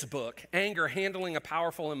 in his book, Anger, Handling a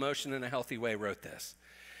Powerful Emotion in a Healthy Way, wrote this.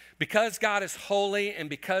 Because God is holy and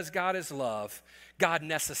because God is love, God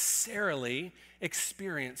necessarily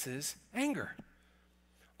experiences anger.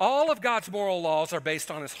 All of God's moral laws are based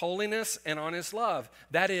on his holiness and on his love.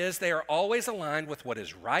 That is, they are always aligned with what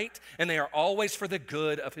is right, and they are always for the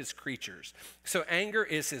good of his creatures. So anger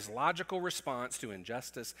is his logical response to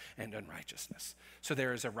injustice and unrighteousness. So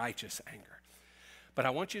there is a righteous anger. But I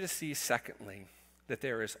want you to see, secondly, that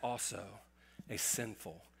there is also a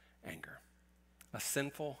sinful anger. A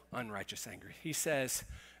sinful, unrighteous anger. He says,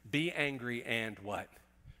 be angry and what?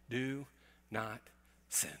 Do not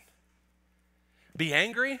sin. Be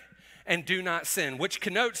angry and do not sin, which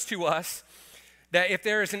connotes to us that if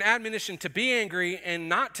there is an admonition to be angry and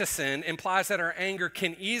not to sin, implies that our anger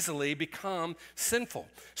can easily become sinful.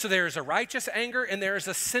 So there is a righteous anger and there is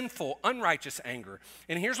a sinful, unrighteous anger.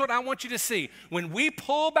 And here's what I want you to see. When we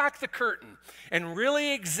pull back the curtain and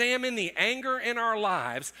really examine the anger in our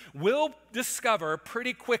lives, we'll discover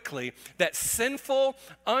pretty quickly that sinful,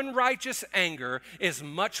 unrighteous anger is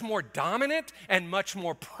much more dominant and much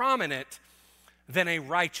more prominent than a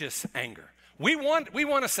righteous anger. We want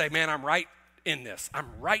to say, man, I'm right in this. I'm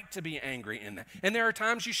right to be angry in that. And there are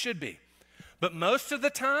times you should be. But most of the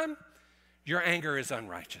time, your anger is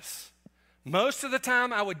unrighteous. Most of the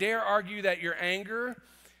time, I would dare argue that your anger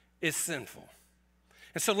is sinful.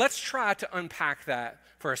 And so let's try to unpack that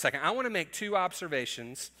for a second. I want to make two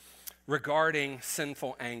observations regarding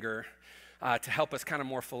sinful anger to help us kind of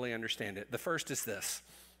more fully understand it. The first is this.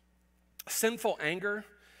 Sinful anger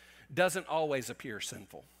doesn't always appear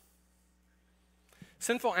sinful.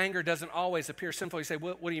 Sinful anger doesn't always appear sinful. You say,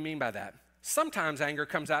 what do you mean by that? Sometimes anger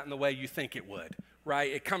comes out in the way you think it would,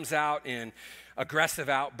 right? It comes out in aggressive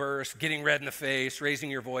outbursts, getting red in the face, raising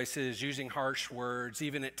your voices, using harsh words,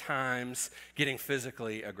 even at times getting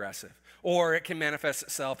physically aggressive. Or it can manifest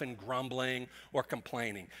itself in grumbling or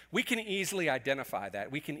complaining. We can easily identify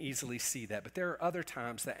that. We can easily see that. But there are other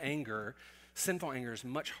times that sinful anger is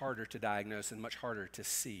much harder to diagnose and much harder to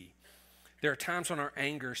see. There are times when our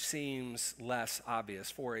anger seems less obvious.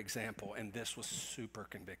 For example, and this was super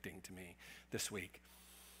convicting to me this week.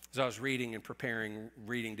 As I was reading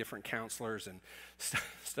different counselors and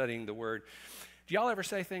studying the word, do y'all ever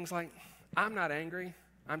say things like, I'm not angry,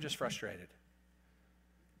 I'm just frustrated?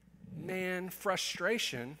 Man,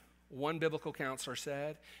 frustration, one biblical counselor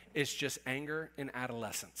said, is just anger in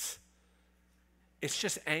adolescence. It's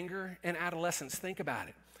just anger in adolescence. Think about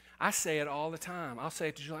it. I say it all the time. I'll say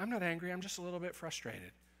it to Julie, I'm not angry, I'm just a little bit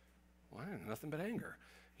frustrated. Well, I have nothing but anger,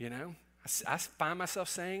 you know? I find myself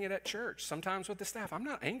saying it at church, sometimes with the staff. I'm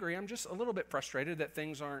not angry, I'm just a little bit frustrated that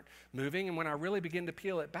things aren't moving. And when I really begin to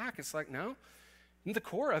peel it back, it's like, no, in the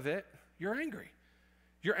core of it, you're angry.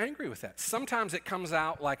 You're angry with that. Sometimes it comes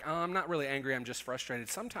out like, oh, I'm not really angry, I'm just frustrated.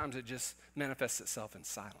 Sometimes it just manifests itself in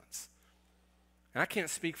silence. And I can't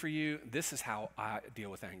speak for you. This is how I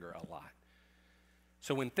deal with anger a lot.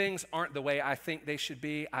 So when things aren't the way I think they should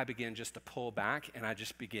be, I begin just to pull back and I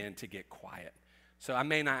just begin to get quiet. So I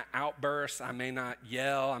may not outburst, I may not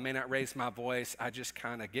yell, I may not raise my voice. I just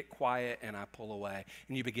kind of get quiet and I pull away.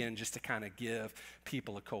 And you begin just to kind of give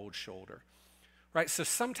people a cold shoulder. Right? So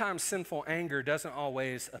sometimes sinful anger doesn't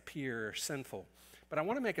always appear sinful. But I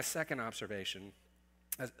want to make a second observation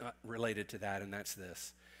related to that, and that's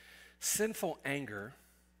this. Sinful anger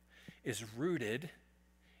is rooted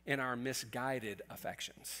in our misguided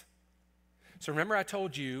affections. So remember I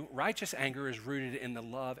told you righteous anger is rooted in the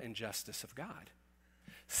love and justice of God.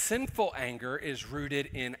 Sinful anger is rooted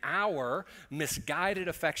in our misguided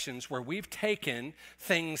affections where we've taken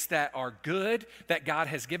things that are good that God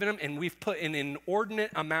has given them and we've put an inordinate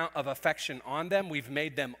amount of affection on them. We've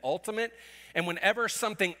made them ultimate. And whenever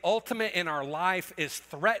something ultimate in our life is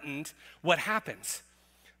threatened, what happens?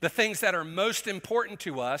 The things that are most important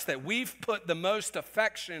to us, that we've put the most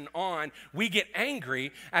affection on, we get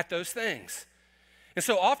angry at those things. And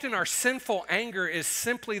so often our sinful anger is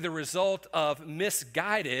simply the result of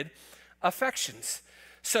misguided affections.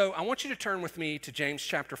 So I want you to turn with me to James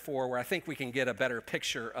chapter 4, where I think we can get a better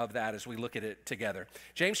picture of that as we look at it together.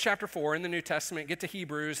 James chapter 4 in the New Testament, get to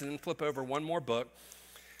Hebrews and then flip over one more book.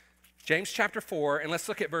 James chapter 4, and let's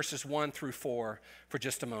look at verses 1 through 4 for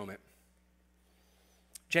just a moment.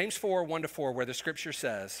 James 4, 1-4, where the scripture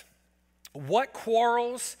says, what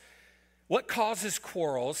causes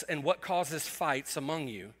quarrels and what causes fights among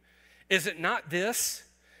you? Is it not this,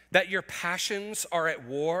 that your passions are at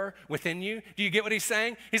war within you? Do you get what he's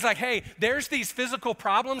saying? He's like, hey, there's these physical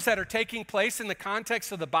problems that are taking place in the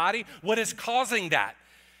context of the body. What is causing that?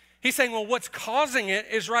 He's saying, well, what's causing it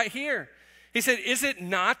is right here. He said, is it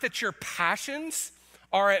not that your passions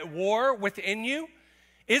are at war within you?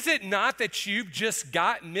 Is it not that you've just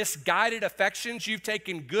got misguided affections? You've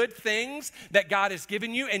taken good things that God has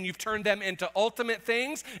given you and you've turned them into ultimate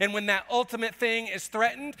things. And when that ultimate thing is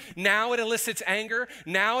threatened, now it elicits anger.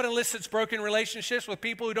 Now it elicits broken relationships with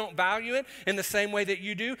people who don't value it in the same way that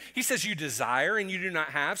you do. He says you desire and you do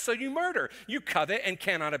not have, so you murder. You covet and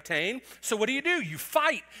cannot obtain. So what do? You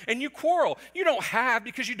fight and you quarrel. You don't have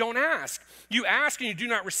because you don't ask. You ask and you do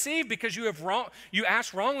not receive because you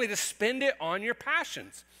ask wrongly to spend it on your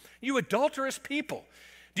passions. You adulterous people,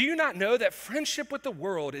 do you not know that friendship with the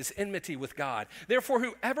world is enmity with God? Therefore,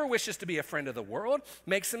 whoever wishes to be a friend of the world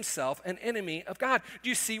makes himself an enemy of God. Do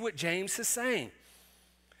you see what James is saying?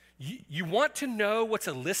 You want to know what's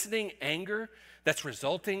eliciting anger that's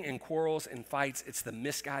resulting in quarrels and fights? It's the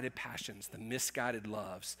misguided passions, the misguided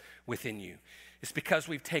loves within you. It's because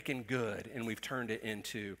we've taken good and we've turned it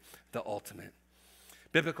into the ultimate.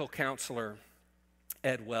 Biblical counselor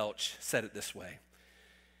Ed Welch said it this way.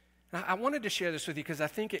 Now, I wanted to share this with you because I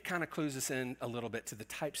think it kind of clues us in a little bit to the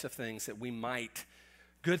types of things that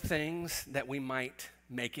good things that we might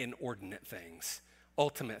make inordinate things,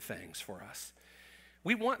 ultimate things for us.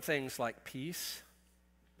 We want things like peace,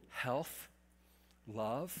 health,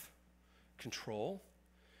 love, control,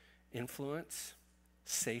 influence,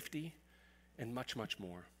 safety, and much, much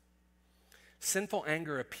more. Sinful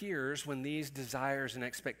anger appears when these desires and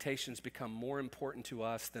expectations become more important to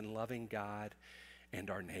us than loving God and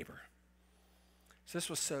our neighbor. So this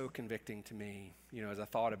was so convicting to me, as I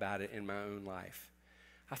thought about it in my own life.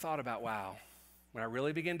 I thought about, wow, when I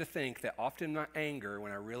really begin to think that often my anger,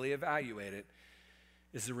 when I really evaluate it,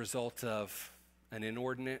 is the result of an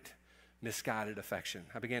inordinate, misguided affection.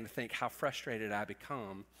 I began to think how frustrated I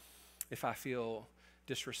become if I feel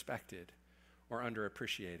disrespected or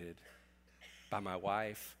underappreciated by my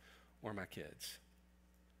wife or my kids.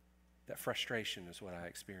 That frustration is what I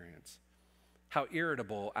experience. How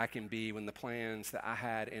irritable I can be when the plans that I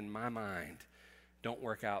had in my mind don't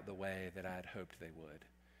work out the way that I had hoped they would.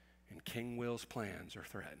 And King Will's plans are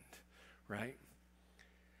threatened, right?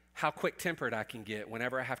 How quick-tempered I can get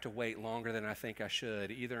whenever I have to wait longer than I think I should,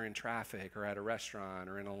 either in traffic or at a restaurant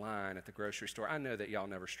or in a line at the grocery store. I know that y'all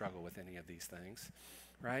never struggle with any of these things,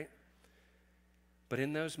 right? But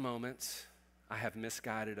in those moments, I have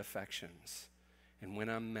misguided affections. And when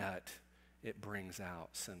I'm met, it brings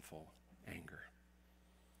out sinful anger.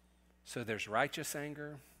 So there's righteous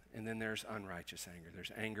anger, and then there's unrighteous anger.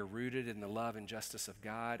 There's anger rooted in the love and justice of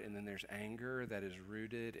God, and then there's anger that is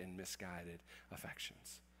rooted in misguided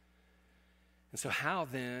affections. And so how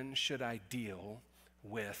then should I deal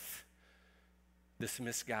with this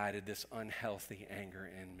misguided, this unhealthy anger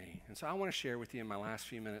in me? And so I want to share with you in my last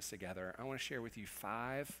few minutes together, I want to share with you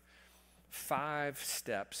five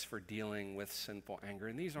steps for dealing with sinful anger.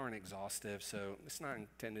 And these aren't exhaustive, so it's not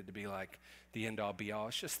intended to be like the end-all be-all.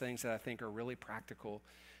 It's just things that I think are really practical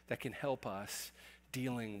that can help us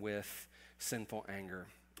dealing with sinful anger.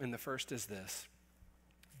 And the first is this: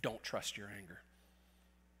 don't trust your anger.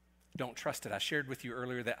 Don't trust it. I shared with you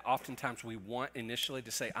earlier that oftentimes we want initially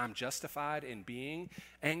to say, I'm justified in being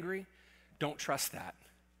angry. Don't trust that.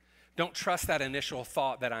 Don't trust that initial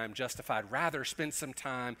thought that I'm justified. Rather, spend some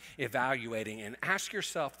time evaluating and ask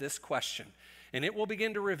yourself this question, and it will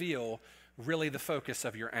begin to reveal really the focus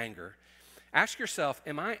of your anger. Ask yourself,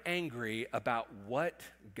 am I angry about what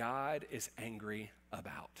God is angry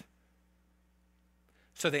about?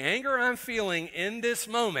 So the anger I'm feeling in this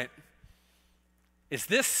moment, is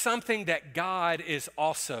this something that God is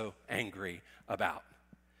also angry about?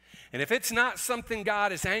 And if it's not something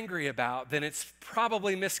God is angry about, then it's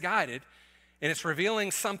probably misguided, and it's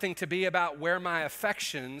revealing something to be about where my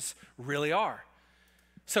affections really are.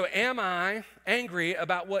 So am I angry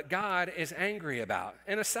about what God is angry about?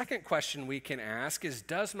 And a second question we can ask is,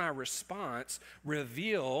 does my response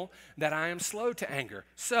reveal that I am slow to anger?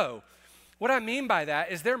 So what I mean by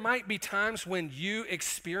that is there might be times when you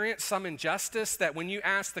experience some injustice that when you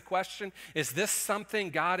ask the question, is this something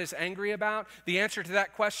God is angry about? The answer to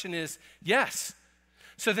that question is yes.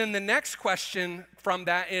 So then the next question from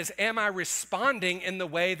that is, am I responding in the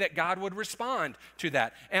way that God would respond to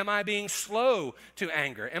that? Am I being slow to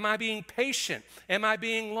anger? Am I being patient? Am I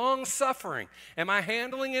being long-suffering? Am I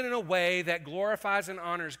handling it in a way that glorifies and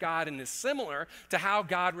honors God and is similar to how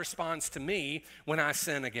God responds to me when I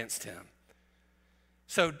sin against him?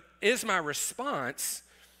 So is my response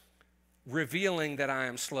revealing that I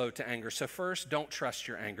am slow to anger. So first, don't trust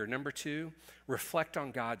your anger. Number two, reflect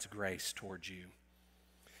on God's grace towards you.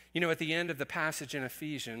 You know, at the end of the passage in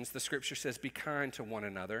Ephesians, the scripture says, be kind to one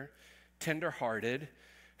another, tenderhearted,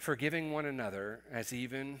 forgiving one another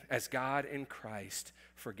as God in Christ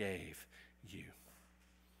forgave you.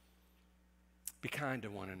 Be kind to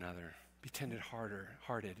one another. Be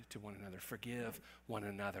tender-hearted to one another. Forgive one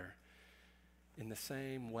another in the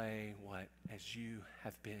same way as you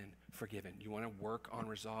have been forgiven. You want to work on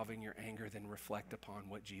resolving your anger, then reflect upon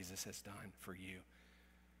what Jesus has done for you.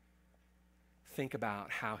 Think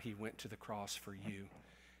about how he went to the cross for you.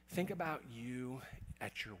 Think about you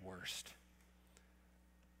at your worst.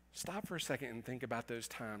 Stop for a second and think about those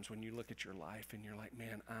times when you look at your life and you're like,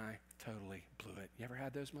 man, I totally blew it. You ever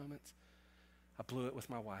had those moments? I blew it with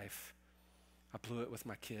my wife. I blew it with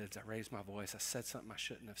my kids. I raised my voice. I said something I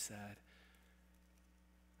shouldn't have said.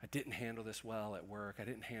 I didn't handle this well at work. I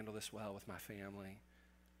didn't handle this well with my family.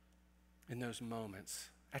 In those moments,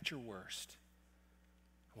 at your worst,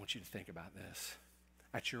 I want you to think about this.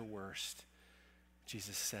 At your worst,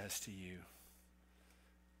 Jesus says to you,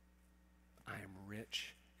 I am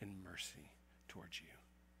rich in mercy towards you.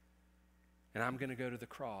 And I'm going to go to the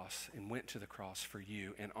cross and went to the cross for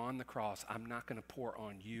you. And on the cross, I'm not going to pour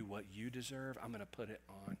on you what you deserve. I'm going to put it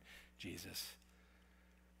on Jesus.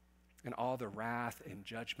 And all the wrath and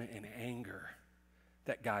judgment and anger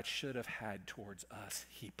that God should have had towards us,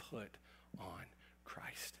 he put on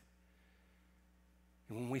Christ.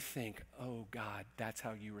 And when we think, oh God, that's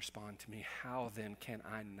how you respond to me, how then can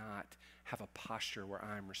I not have a posture where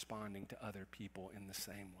I'm responding to other people in the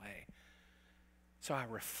same way? So I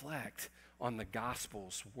reflect on the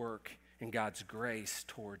gospel's work and God's grace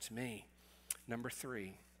towards me. Number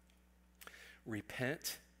three,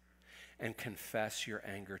 repent and confess your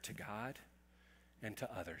anger to God and to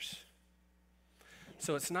others.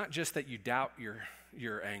 So it's not just that you doubt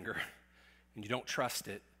your anger and you don't trust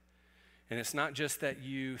it. And it's not just that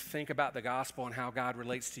you think about the gospel and how God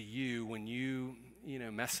relates to you when you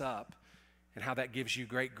mess up and how that gives you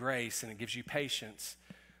great grace and it gives you patience.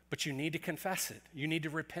 But you need to confess it. You need to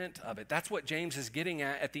repent of it. That's what James is getting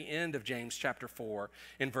at the end of James chapter 4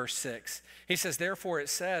 in verse 6. He says, therefore it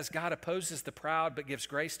says, God opposes the proud but gives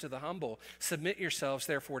grace to the humble. Submit yourselves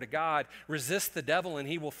therefore to God. Resist the devil and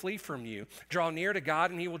he will flee from you. Draw near to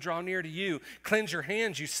God and he will draw near to you. Cleanse your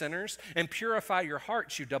hands, you sinners, and purify your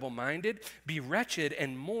hearts, you double-minded. Be wretched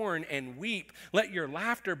and mourn and weep. Let your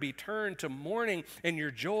laughter be turned to mourning and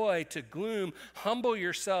your joy to gloom. Humble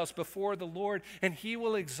yourselves before the Lord and he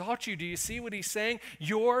will exalt you. Do you see what he's saying?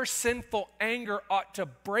 Your sinful anger ought to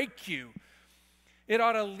break you. It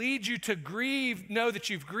ought to lead you to know that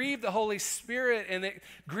you've grieved the Holy Spirit and it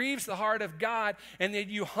grieves the heart of God, and that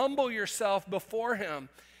you humble yourself before him,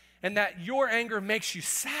 and that your anger makes you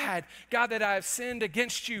sad. God, that I have sinned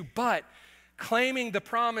against you, but claiming the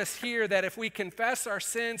promise here that if we confess our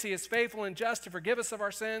sins, he is faithful and just to forgive us of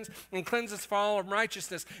our sins and cleanse us from all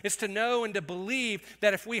unrighteousness. It's to know and to believe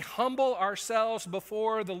that if we humble ourselves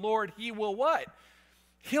before the Lord, he will what?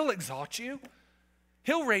 He'll exalt you.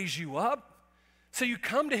 He'll raise you up. So you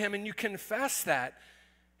come to him and you confess that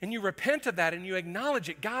and you repent of that and you acknowledge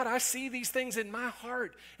it. God, I see these things in my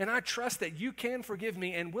heart and I trust that you can forgive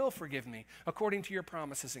me and will forgive me according to your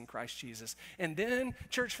promises in Christ Jesus. And then,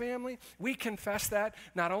 church family, we confess that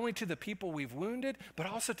not only to the people we've wounded, but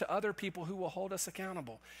also to other people who will hold us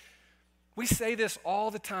accountable. We say this all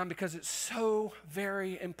the time because it's so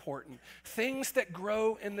very important. Things that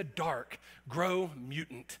grow in the dark grow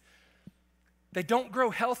mutant. They don't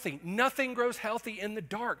grow healthy. Nothing grows healthy in the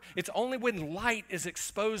dark. It's only when light is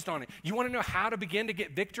exposed on it. You want to know how to begin to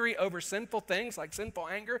get victory over sinful things like sinful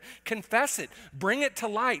anger? Confess it. Bring it to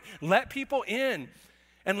light. Let people in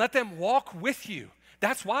and let them walk with you.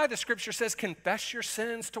 That's why the scripture says confess your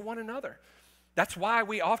sins to one another. That's why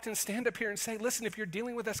we often stand up here and say, listen, if you're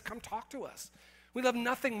dealing with us, come talk to us. We love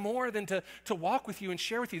nothing more than to walk with you and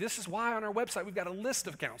share with you. This is why on our website we've got a list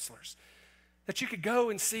of counselors that you could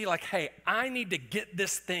go and see like, hey, I need to get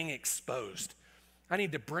this thing exposed. I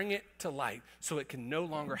need to bring it to light so it can no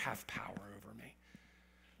longer have power over me.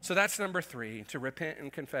 So that's number 3, to repent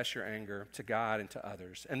and confess your anger to God and to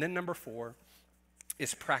others. And then number 4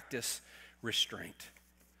 is practice restraint.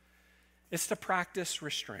 It's to practice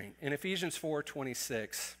restraint. In Ephesians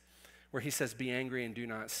 4:26, where he says, be angry and do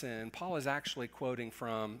not sin, Paul is actually quoting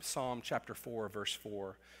from Psalm chapter 4, verse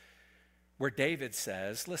 4, where David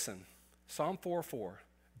says, listen, Psalm 4:4,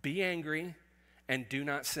 be angry and do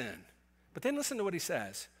not sin. But then listen to what he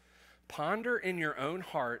says. Ponder in your own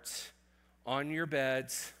hearts on your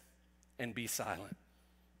beds and be silent.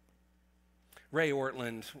 Ray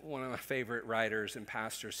Ortland, one of my favorite writers and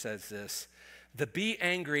pastors, says this: the be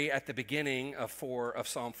angry at the beginning of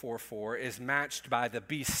Psalm 4:4 is matched by the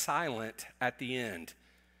be silent at the end,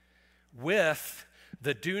 with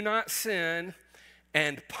the do not sin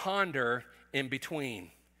and ponder in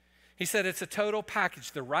between. He said it's a total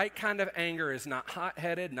package. The right kind of anger is not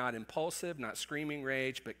hot-headed, not impulsive, not screaming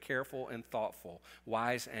rage, but careful and thoughtful.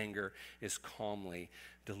 Wise anger is calmly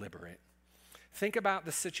deliberate. Think about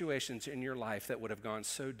the situations in your life that would have gone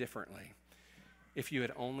so differently if you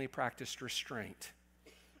had only practiced restraint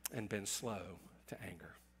and been slow to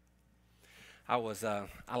anger. I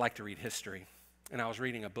like to read history, and I was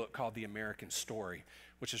reading a book called The American Story,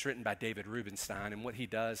 which is written by David Rubenstein. And what he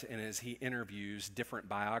does is he interviews different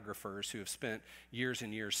biographers who have spent years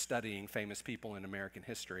and years studying famous people in American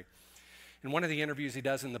history. And one of the interviews he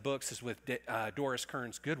does in the books is with Doris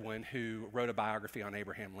Kearns Goodwin, who wrote a biography on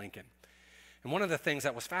Abraham Lincoln. And one of the things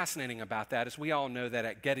that was fascinating about that is we all know that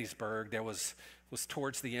at Gettysburg, there was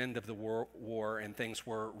towards the end of the war, and things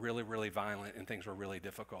were really, really violent and things were really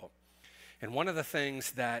difficult. And one of the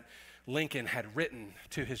things that Lincoln had written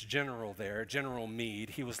to his general there, General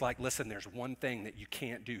Meade, he was like, listen, there's one thing that you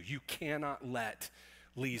can't do. You cannot let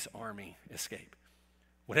Lee's army escape.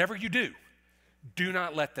 Whatever you do, do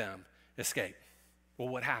not let them escape. Well,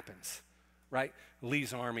 what happens, right?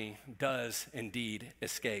 Lee's army does indeed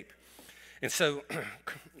escape. And so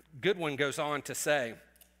Goodwin goes on to say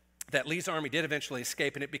that Lee's army did eventually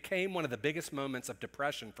escape, and it became one of the biggest moments of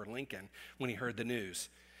depression for Lincoln when he heard the news.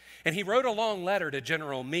 And he wrote a long letter to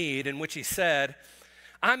General Meade in which he said,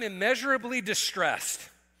 I'm immeasurably distressed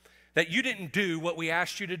that you didn't do what we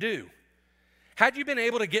asked you to do. Had you been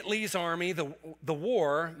able to get Lee's army, the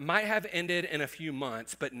war might have ended in a few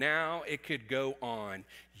months, but now it could go on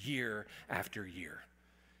year after year.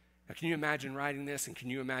 Now, can you imagine writing this, and can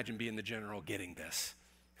you imagine being the general getting this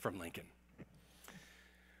from Lincoln?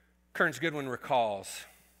 Kearns Goodwin recalls,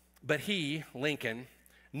 but he, Lincoln,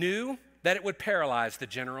 knew that it would paralyze the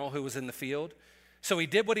general who was in the field, so he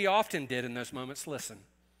did what he often did in those moments: listen.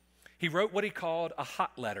 He wrote what he called a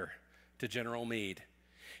hot letter to General Meade.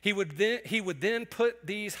 He would then put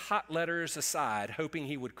these hot letters aside, hoping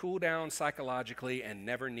he would cool down psychologically and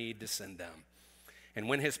never need to send them. And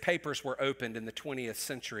when his papers were opened in the 20th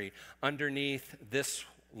century, underneath this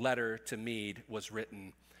letter to Meade was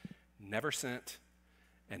written, never sent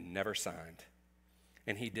and never signed.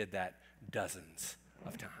 And he did that dozens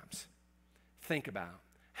of times. Think about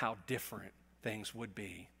how different things would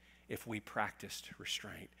be if we practiced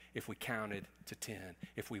restraint, if we counted to 10,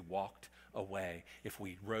 if we walked away, if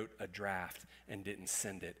we wrote a draft and didn't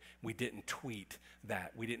send it. We didn't tweet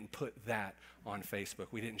that. We didn't put that on Facebook.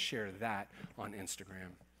 We didn't share that on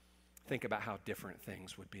Instagram. Think about how different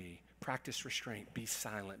things would be. Practice restraint. Be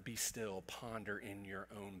silent. Be still. Ponder in your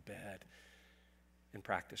own bed and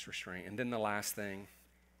practice restraint. And then the last thing,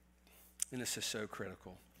 and this is so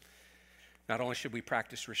critical. Not only should we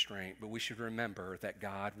practice restraint, but we should remember that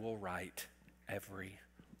God will right every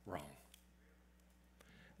wrong.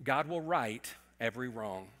 God will right every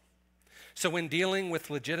wrong. So when dealing with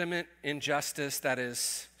legitimate injustice, that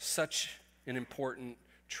is such an important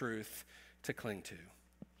truth to cling to.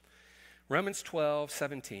 Romans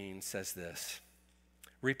 12:17 says this: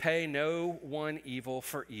 repay no one evil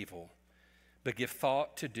for evil, but give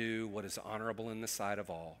thought to do what is honorable in the sight of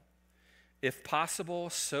all. If possible,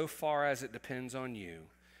 so far as it depends on you,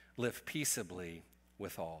 live peaceably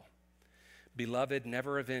with all. Beloved,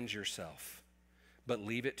 never avenge yourself, but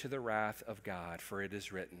leave it to the wrath of God, for it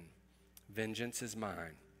is written, vengeance is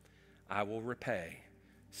mine, I will repay,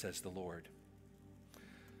 says the Lord.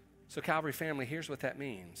 So Calvary family, here's what that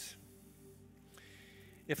means.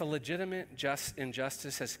 If a legitimate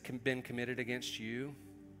injustice has been committed against you,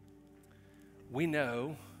 we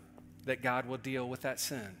know that God will deal with that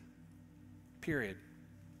sin, period.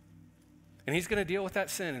 And he's going to deal with that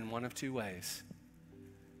sin in one of two ways.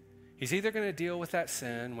 He's either going to deal with that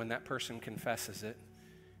sin when that person confesses it,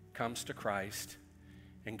 comes to Christ,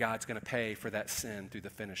 and God's going to pay for that sin through the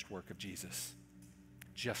finished work of Jesus,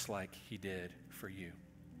 just like he did for you.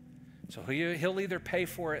 So he'll either pay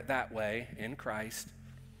for it that way in Christ,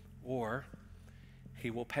 or he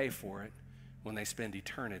will pay for it when they spend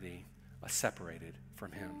eternity separated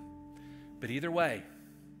from him. But either way,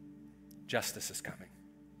 justice is coming,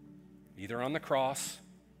 either on the cross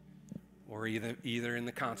or either in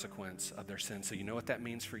the consequence of their sin. So you know what that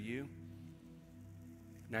means for you?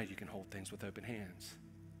 Now you can hold things with open hands.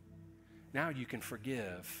 Now you can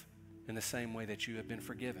forgive in the same way that you have been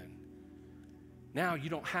forgiven. Now you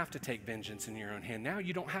don't have to take vengeance in your own hand. Now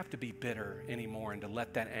you don't have to be bitter anymore and to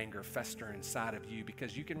let that anger fester inside of you,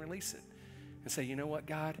 because you can release it and say, you know what,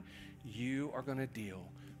 God? You are going to deal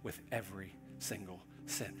with every single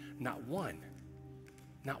sin. Not one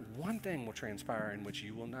thing will transpire in which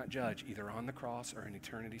you will not judge, either on the cross or in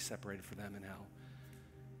eternity separated for them in hell.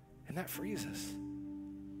 And that frees us.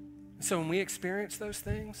 And so when we experience those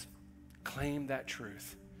things, claim that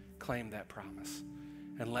truth, claim that promise,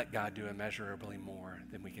 and let God do immeasurably more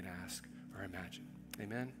than we can ask or imagine.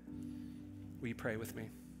 Amen? Will you pray with me?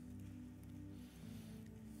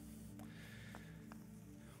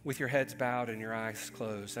 With your heads bowed and your eyes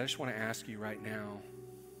closed, I just want to ask you right now,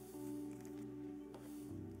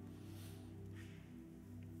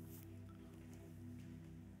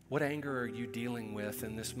 what anger are you dealing with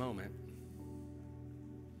in this moment?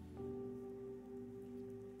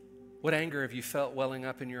 What anger have you felt welling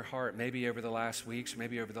up in your heart, maybe over the last weeks,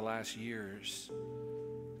 maybe over the last years,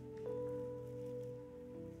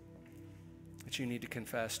 that you need to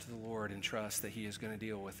confess to the Lord and trust that He is going to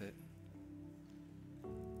deal with it?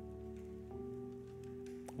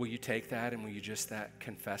 Will you take that and will you just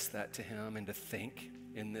confess that to Him, and to think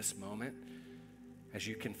in this moment, as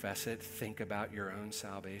you confess it, think about your own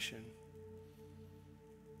salvation?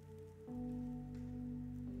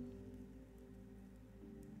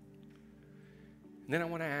 And then I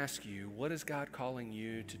want to ask you, what is God calling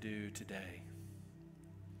you to do today?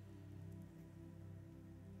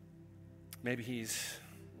 Maybe He's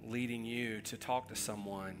leading you to talk to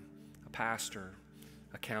someone, a pastor,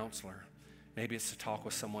 a counselor. Maybe it's to talk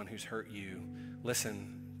with someone who's hurt you.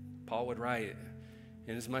 Listen, Paul would write,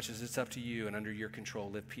 inasmuch as it's up to you and under your control,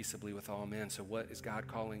 live peaceably with all men. So what is God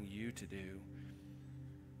calling you to do?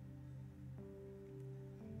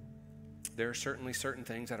 There are certainly certain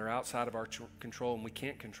things that are outside of our control, and we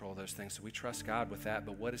can't control those things, so we trust God with that.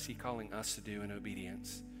 But what is He calling us to do in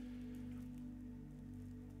obedience?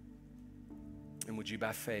 And would you,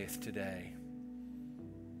 by faith today,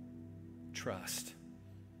 trust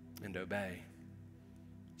and obey?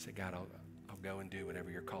 Say, God, I'll go and do whatever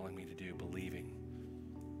you're calling me to do, believing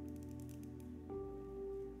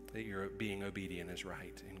that your being obedient is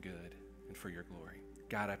right and good and for your glory.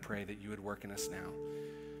 God, I pray that you would work in us now.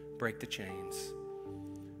 Break the chains.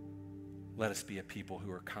 Let us be a people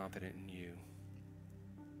who are confident in you.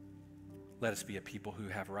 Let us be a people who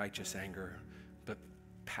have righteous anger, but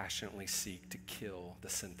passionately seek to kill the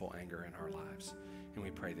sinful anger in our lives. And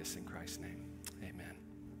we pray this in Christ's name. Amen.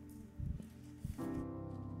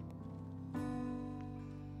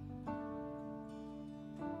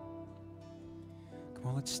 Come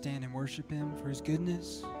on, let's stand and worship Him for His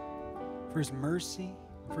goodness, for His mercy,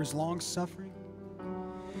 for His long suffering.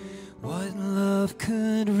 What love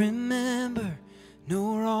could remember,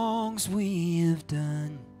 no wrongs we have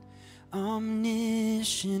done.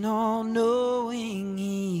 Omniscient, all-knowing,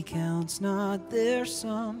 He counts not their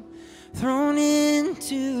sum. Thrown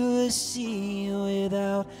into a sea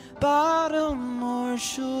without bottom or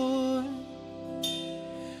shore.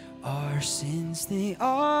 Our sins, they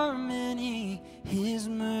are many, His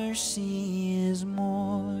mercy is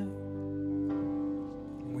more.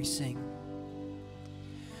 We sing.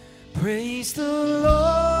 Praise the Lord,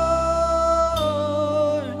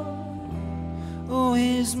 oh,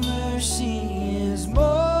 His mercy is more.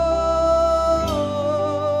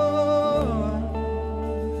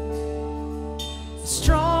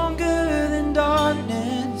 Stronger than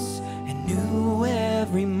darkness and new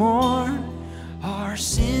every morn. Our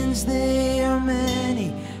sins, they are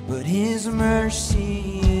many, but His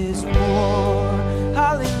mercy is more.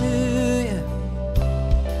 Hallelujah.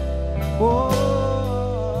 Oh.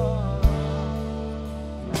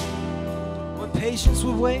 Patience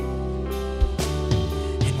would wait,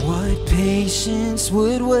 and what patience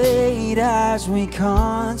would wait as we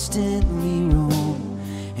constantly roam,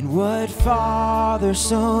 and what Father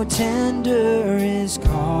so tender is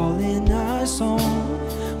calling us home.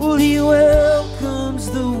 Well, He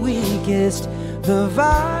welcomes the weakest, the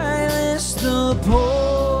vilest, the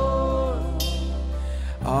poor.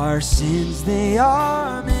 Our sins, they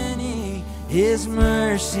are many, His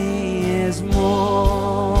mercy is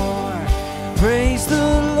more. Praise the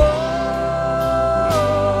Lord,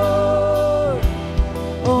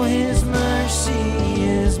 oh, His mercy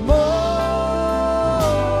is more.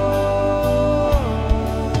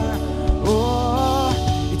 Oh,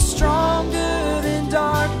 it's stronger than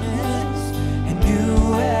darkness and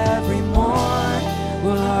new every morn.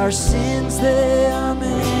 Well, our sins, they are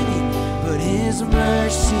many, but His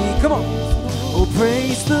mercy, come on, oh,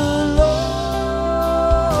 praise the Lord.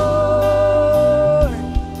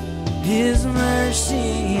 His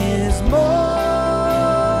mercy is more.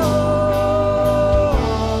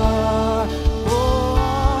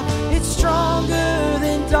 Oh, it's stronger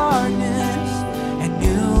than darkness and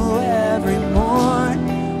new every every morn.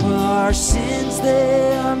 Well, our sins,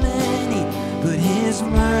 they are many, but His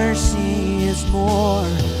mercy is more.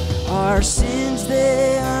 Our sins,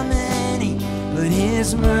 they are many, but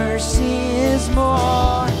His mercy is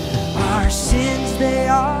more. Our sins, they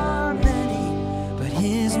are many, but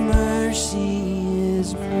His mercy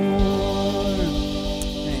is more.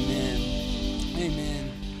 Amen.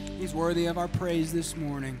 Amen. He's worthy of our praise this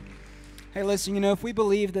morning. Hey, listen, if we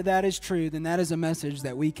believe that that is true, then that is a message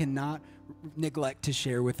that we cannot neglect to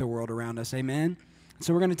share with the world around us. Amen?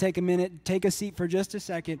 So we're going to take a minute, take a seat for just a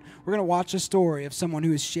second. We're going to watch a story of someone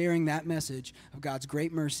who is sharing that message of God's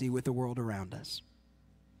great mercy with the world around us.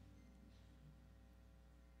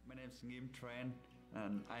 My name is Nghiêm Tran,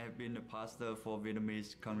 and I have been a pastor for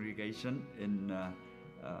Vietnamese congregation in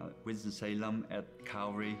Winston-Salem at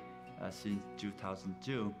Calvary since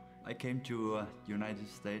 2002. I came to United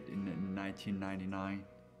States in 1999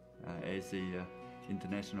 as a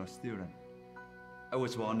international student. I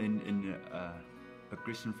was born in a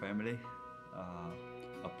Christian family,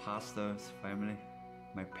 a pastor's family.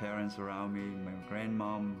 My parents around me, my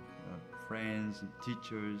grandmom, friends, and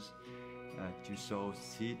teachers to sow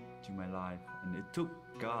seed to my life. And it took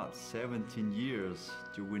God 17 years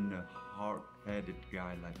to win a hard-headed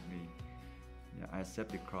guy like me. I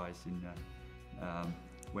accepted Christ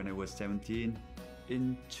when I was 17.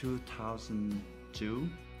 In 2002,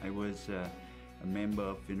 I was a member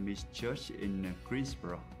of Vietnamese church in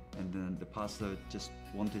Greensboro, and then the pastor just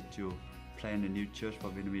wanted to plant a new church for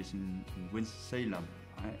Vietnamese in Winston-Salem.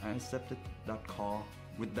 I accepted that call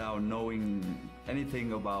without knowing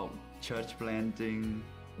anything about church planting.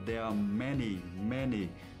 There are many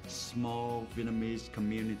small Vietnamese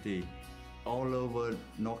community all over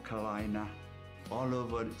North Carolina, all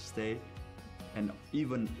over the state, and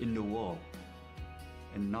even in the world.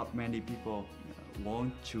 And not many people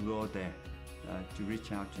want to go there to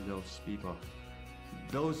reach out to those people.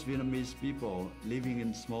 Those Vietnamese people living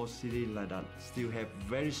in small cities like that still have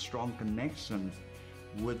very strong connections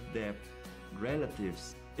with their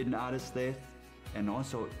relatives in other states and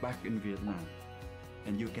also back in Vietnam.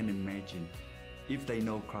 And you can imagine, if they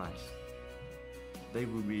know Christ, they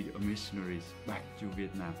will be missionaries back to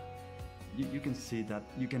Vietnam. You can see that,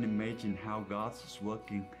 you can imagine how God is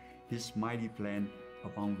working His mighty plan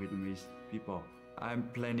upon Vietnamese people. I'm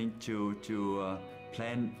planning to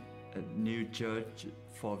plant a new church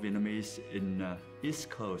for Vietnamese in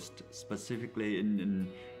East Coast, specifically in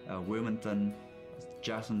Wilmington,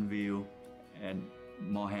 Jacksonville, and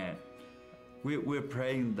Morehead. We're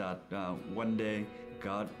praying that one day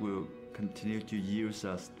God will continue to use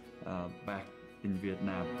us back in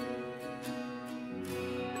Vietnam.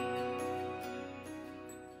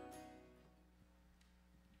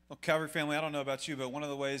 Well, Calvary family, I don't know about you, but one of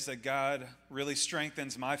the ways that God really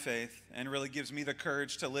strengthens my faith and really gives me the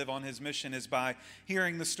courage to live on His mission is by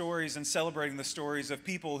hearing the stories and celebrating the stories of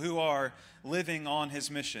people who are living on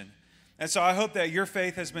His mission. And so I hope that your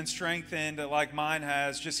faith has been strengthened like mine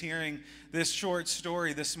has, just hearing this short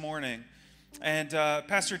story this morning. And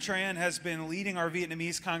Pastor Tran has been leading our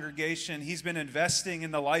Vietnamese congregation. He's been investing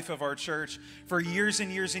in the life of our church for years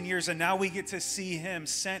and years and years. And now we get to see him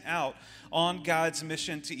sent out on God's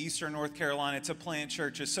mission to Eastern North Carolina to plant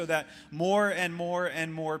churches so that more and more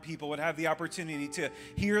and more people would have the opportunity to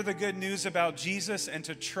hear the good news about Jesus and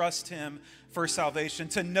to trust Him for salvation,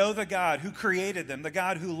 to know the God who created them, the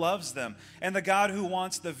God who loves them, and the God who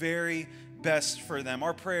wants the very best for them.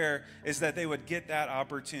 Our prayer is that they would get that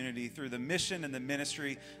opportunity through the mission and the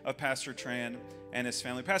ministry of Pastor Tran and his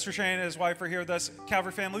family. Pastor Tran and his wife are here with us.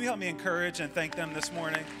 Calvary family, will you help me encourage and thank them this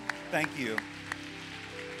morning? Thank you.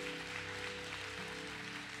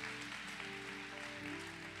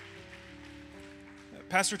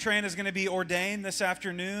 Pastor Tran is going to be ordained this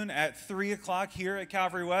afternoon at 3 o'clock here at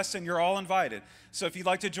Calvary West, and you're all invited. So if you'd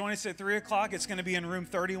like to join us at 3 o'clock, it's going to be in room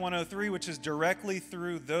 3103, which is directly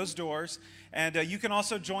through those doors. And you can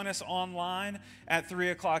also join us online at 3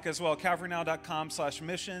 o'clock as well,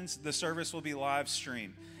 calvarynow.com/missions. The service will be live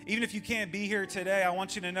streamed. Even if you can't be here today, I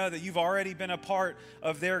want you to know that you've already been a part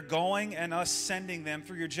of their going and us sending them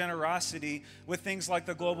through your generosity with things like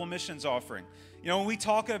the Global Missions Offering. You know, when we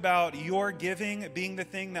talk about your giving being the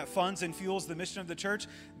thing that funds and fuels the mission of the church,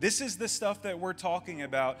 this is the stuff that we're talking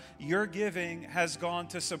about. Your giving has gone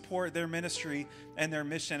to support their ministry and their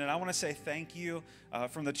mission. And I want to say thank you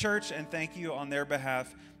from the church and thank you on their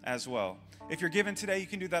behalf as well. If you're giving today, you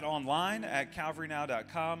can do that online at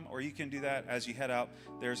calvarynow.com, or you can do that as you head out.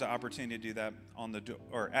 There's an opportunity to do that on the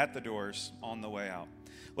at the doors on the way out.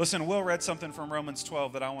 Listen, Will read something from Romans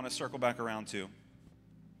 12 that I want to circle back around to.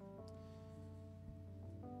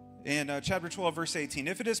 In chapter 12, verse 18,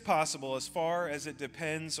 if it is possible, as far as it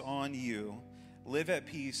depends on you, live at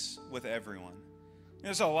peace with everyone.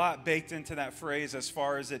 There's a lot baked into that phrase, as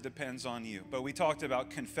far as it depends on you. But we talked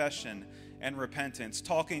about confession and repentance,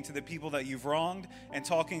 talking to the people that you've wronged and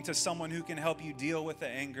talking to someone who can help you deal with the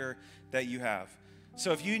anger that you have.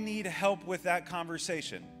 So if you need help with that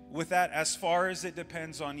conversation, with that as far as it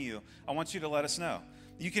depends on you, I want you to let us know.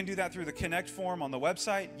 You can do that through the Connect form on the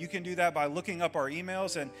website. You can do that by looking up our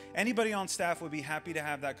emails, and anybody on staff would be happy to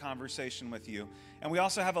have that conversation with you. And we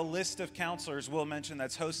also have a list of counselors we'll mention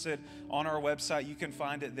that's hosted on our website. You can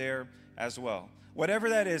find it there as well. Whatever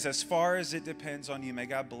that is, as far as it depends on you, may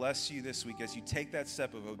God bless you this week as you take that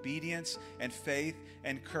step of obedience and faith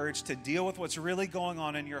and courage to deal with what's really going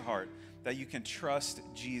on in your heart, that you can trust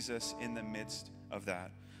Jesus in the midst of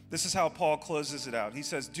that. This is how Paul closes it out. He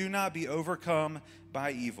says, do not be overcome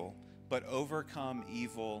by evil, but overcome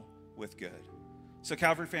evil with good. So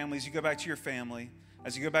Calvary family, as you go back to your family,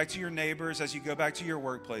 as you go back to your neighbors, as you go back to your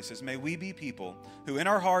workplaces, may we be people who in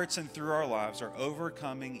our hearts and through our lives are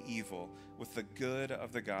overcoming evil with the good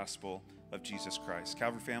of the gospel of Jesus Christ.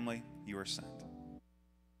 Calvary family, you are sent.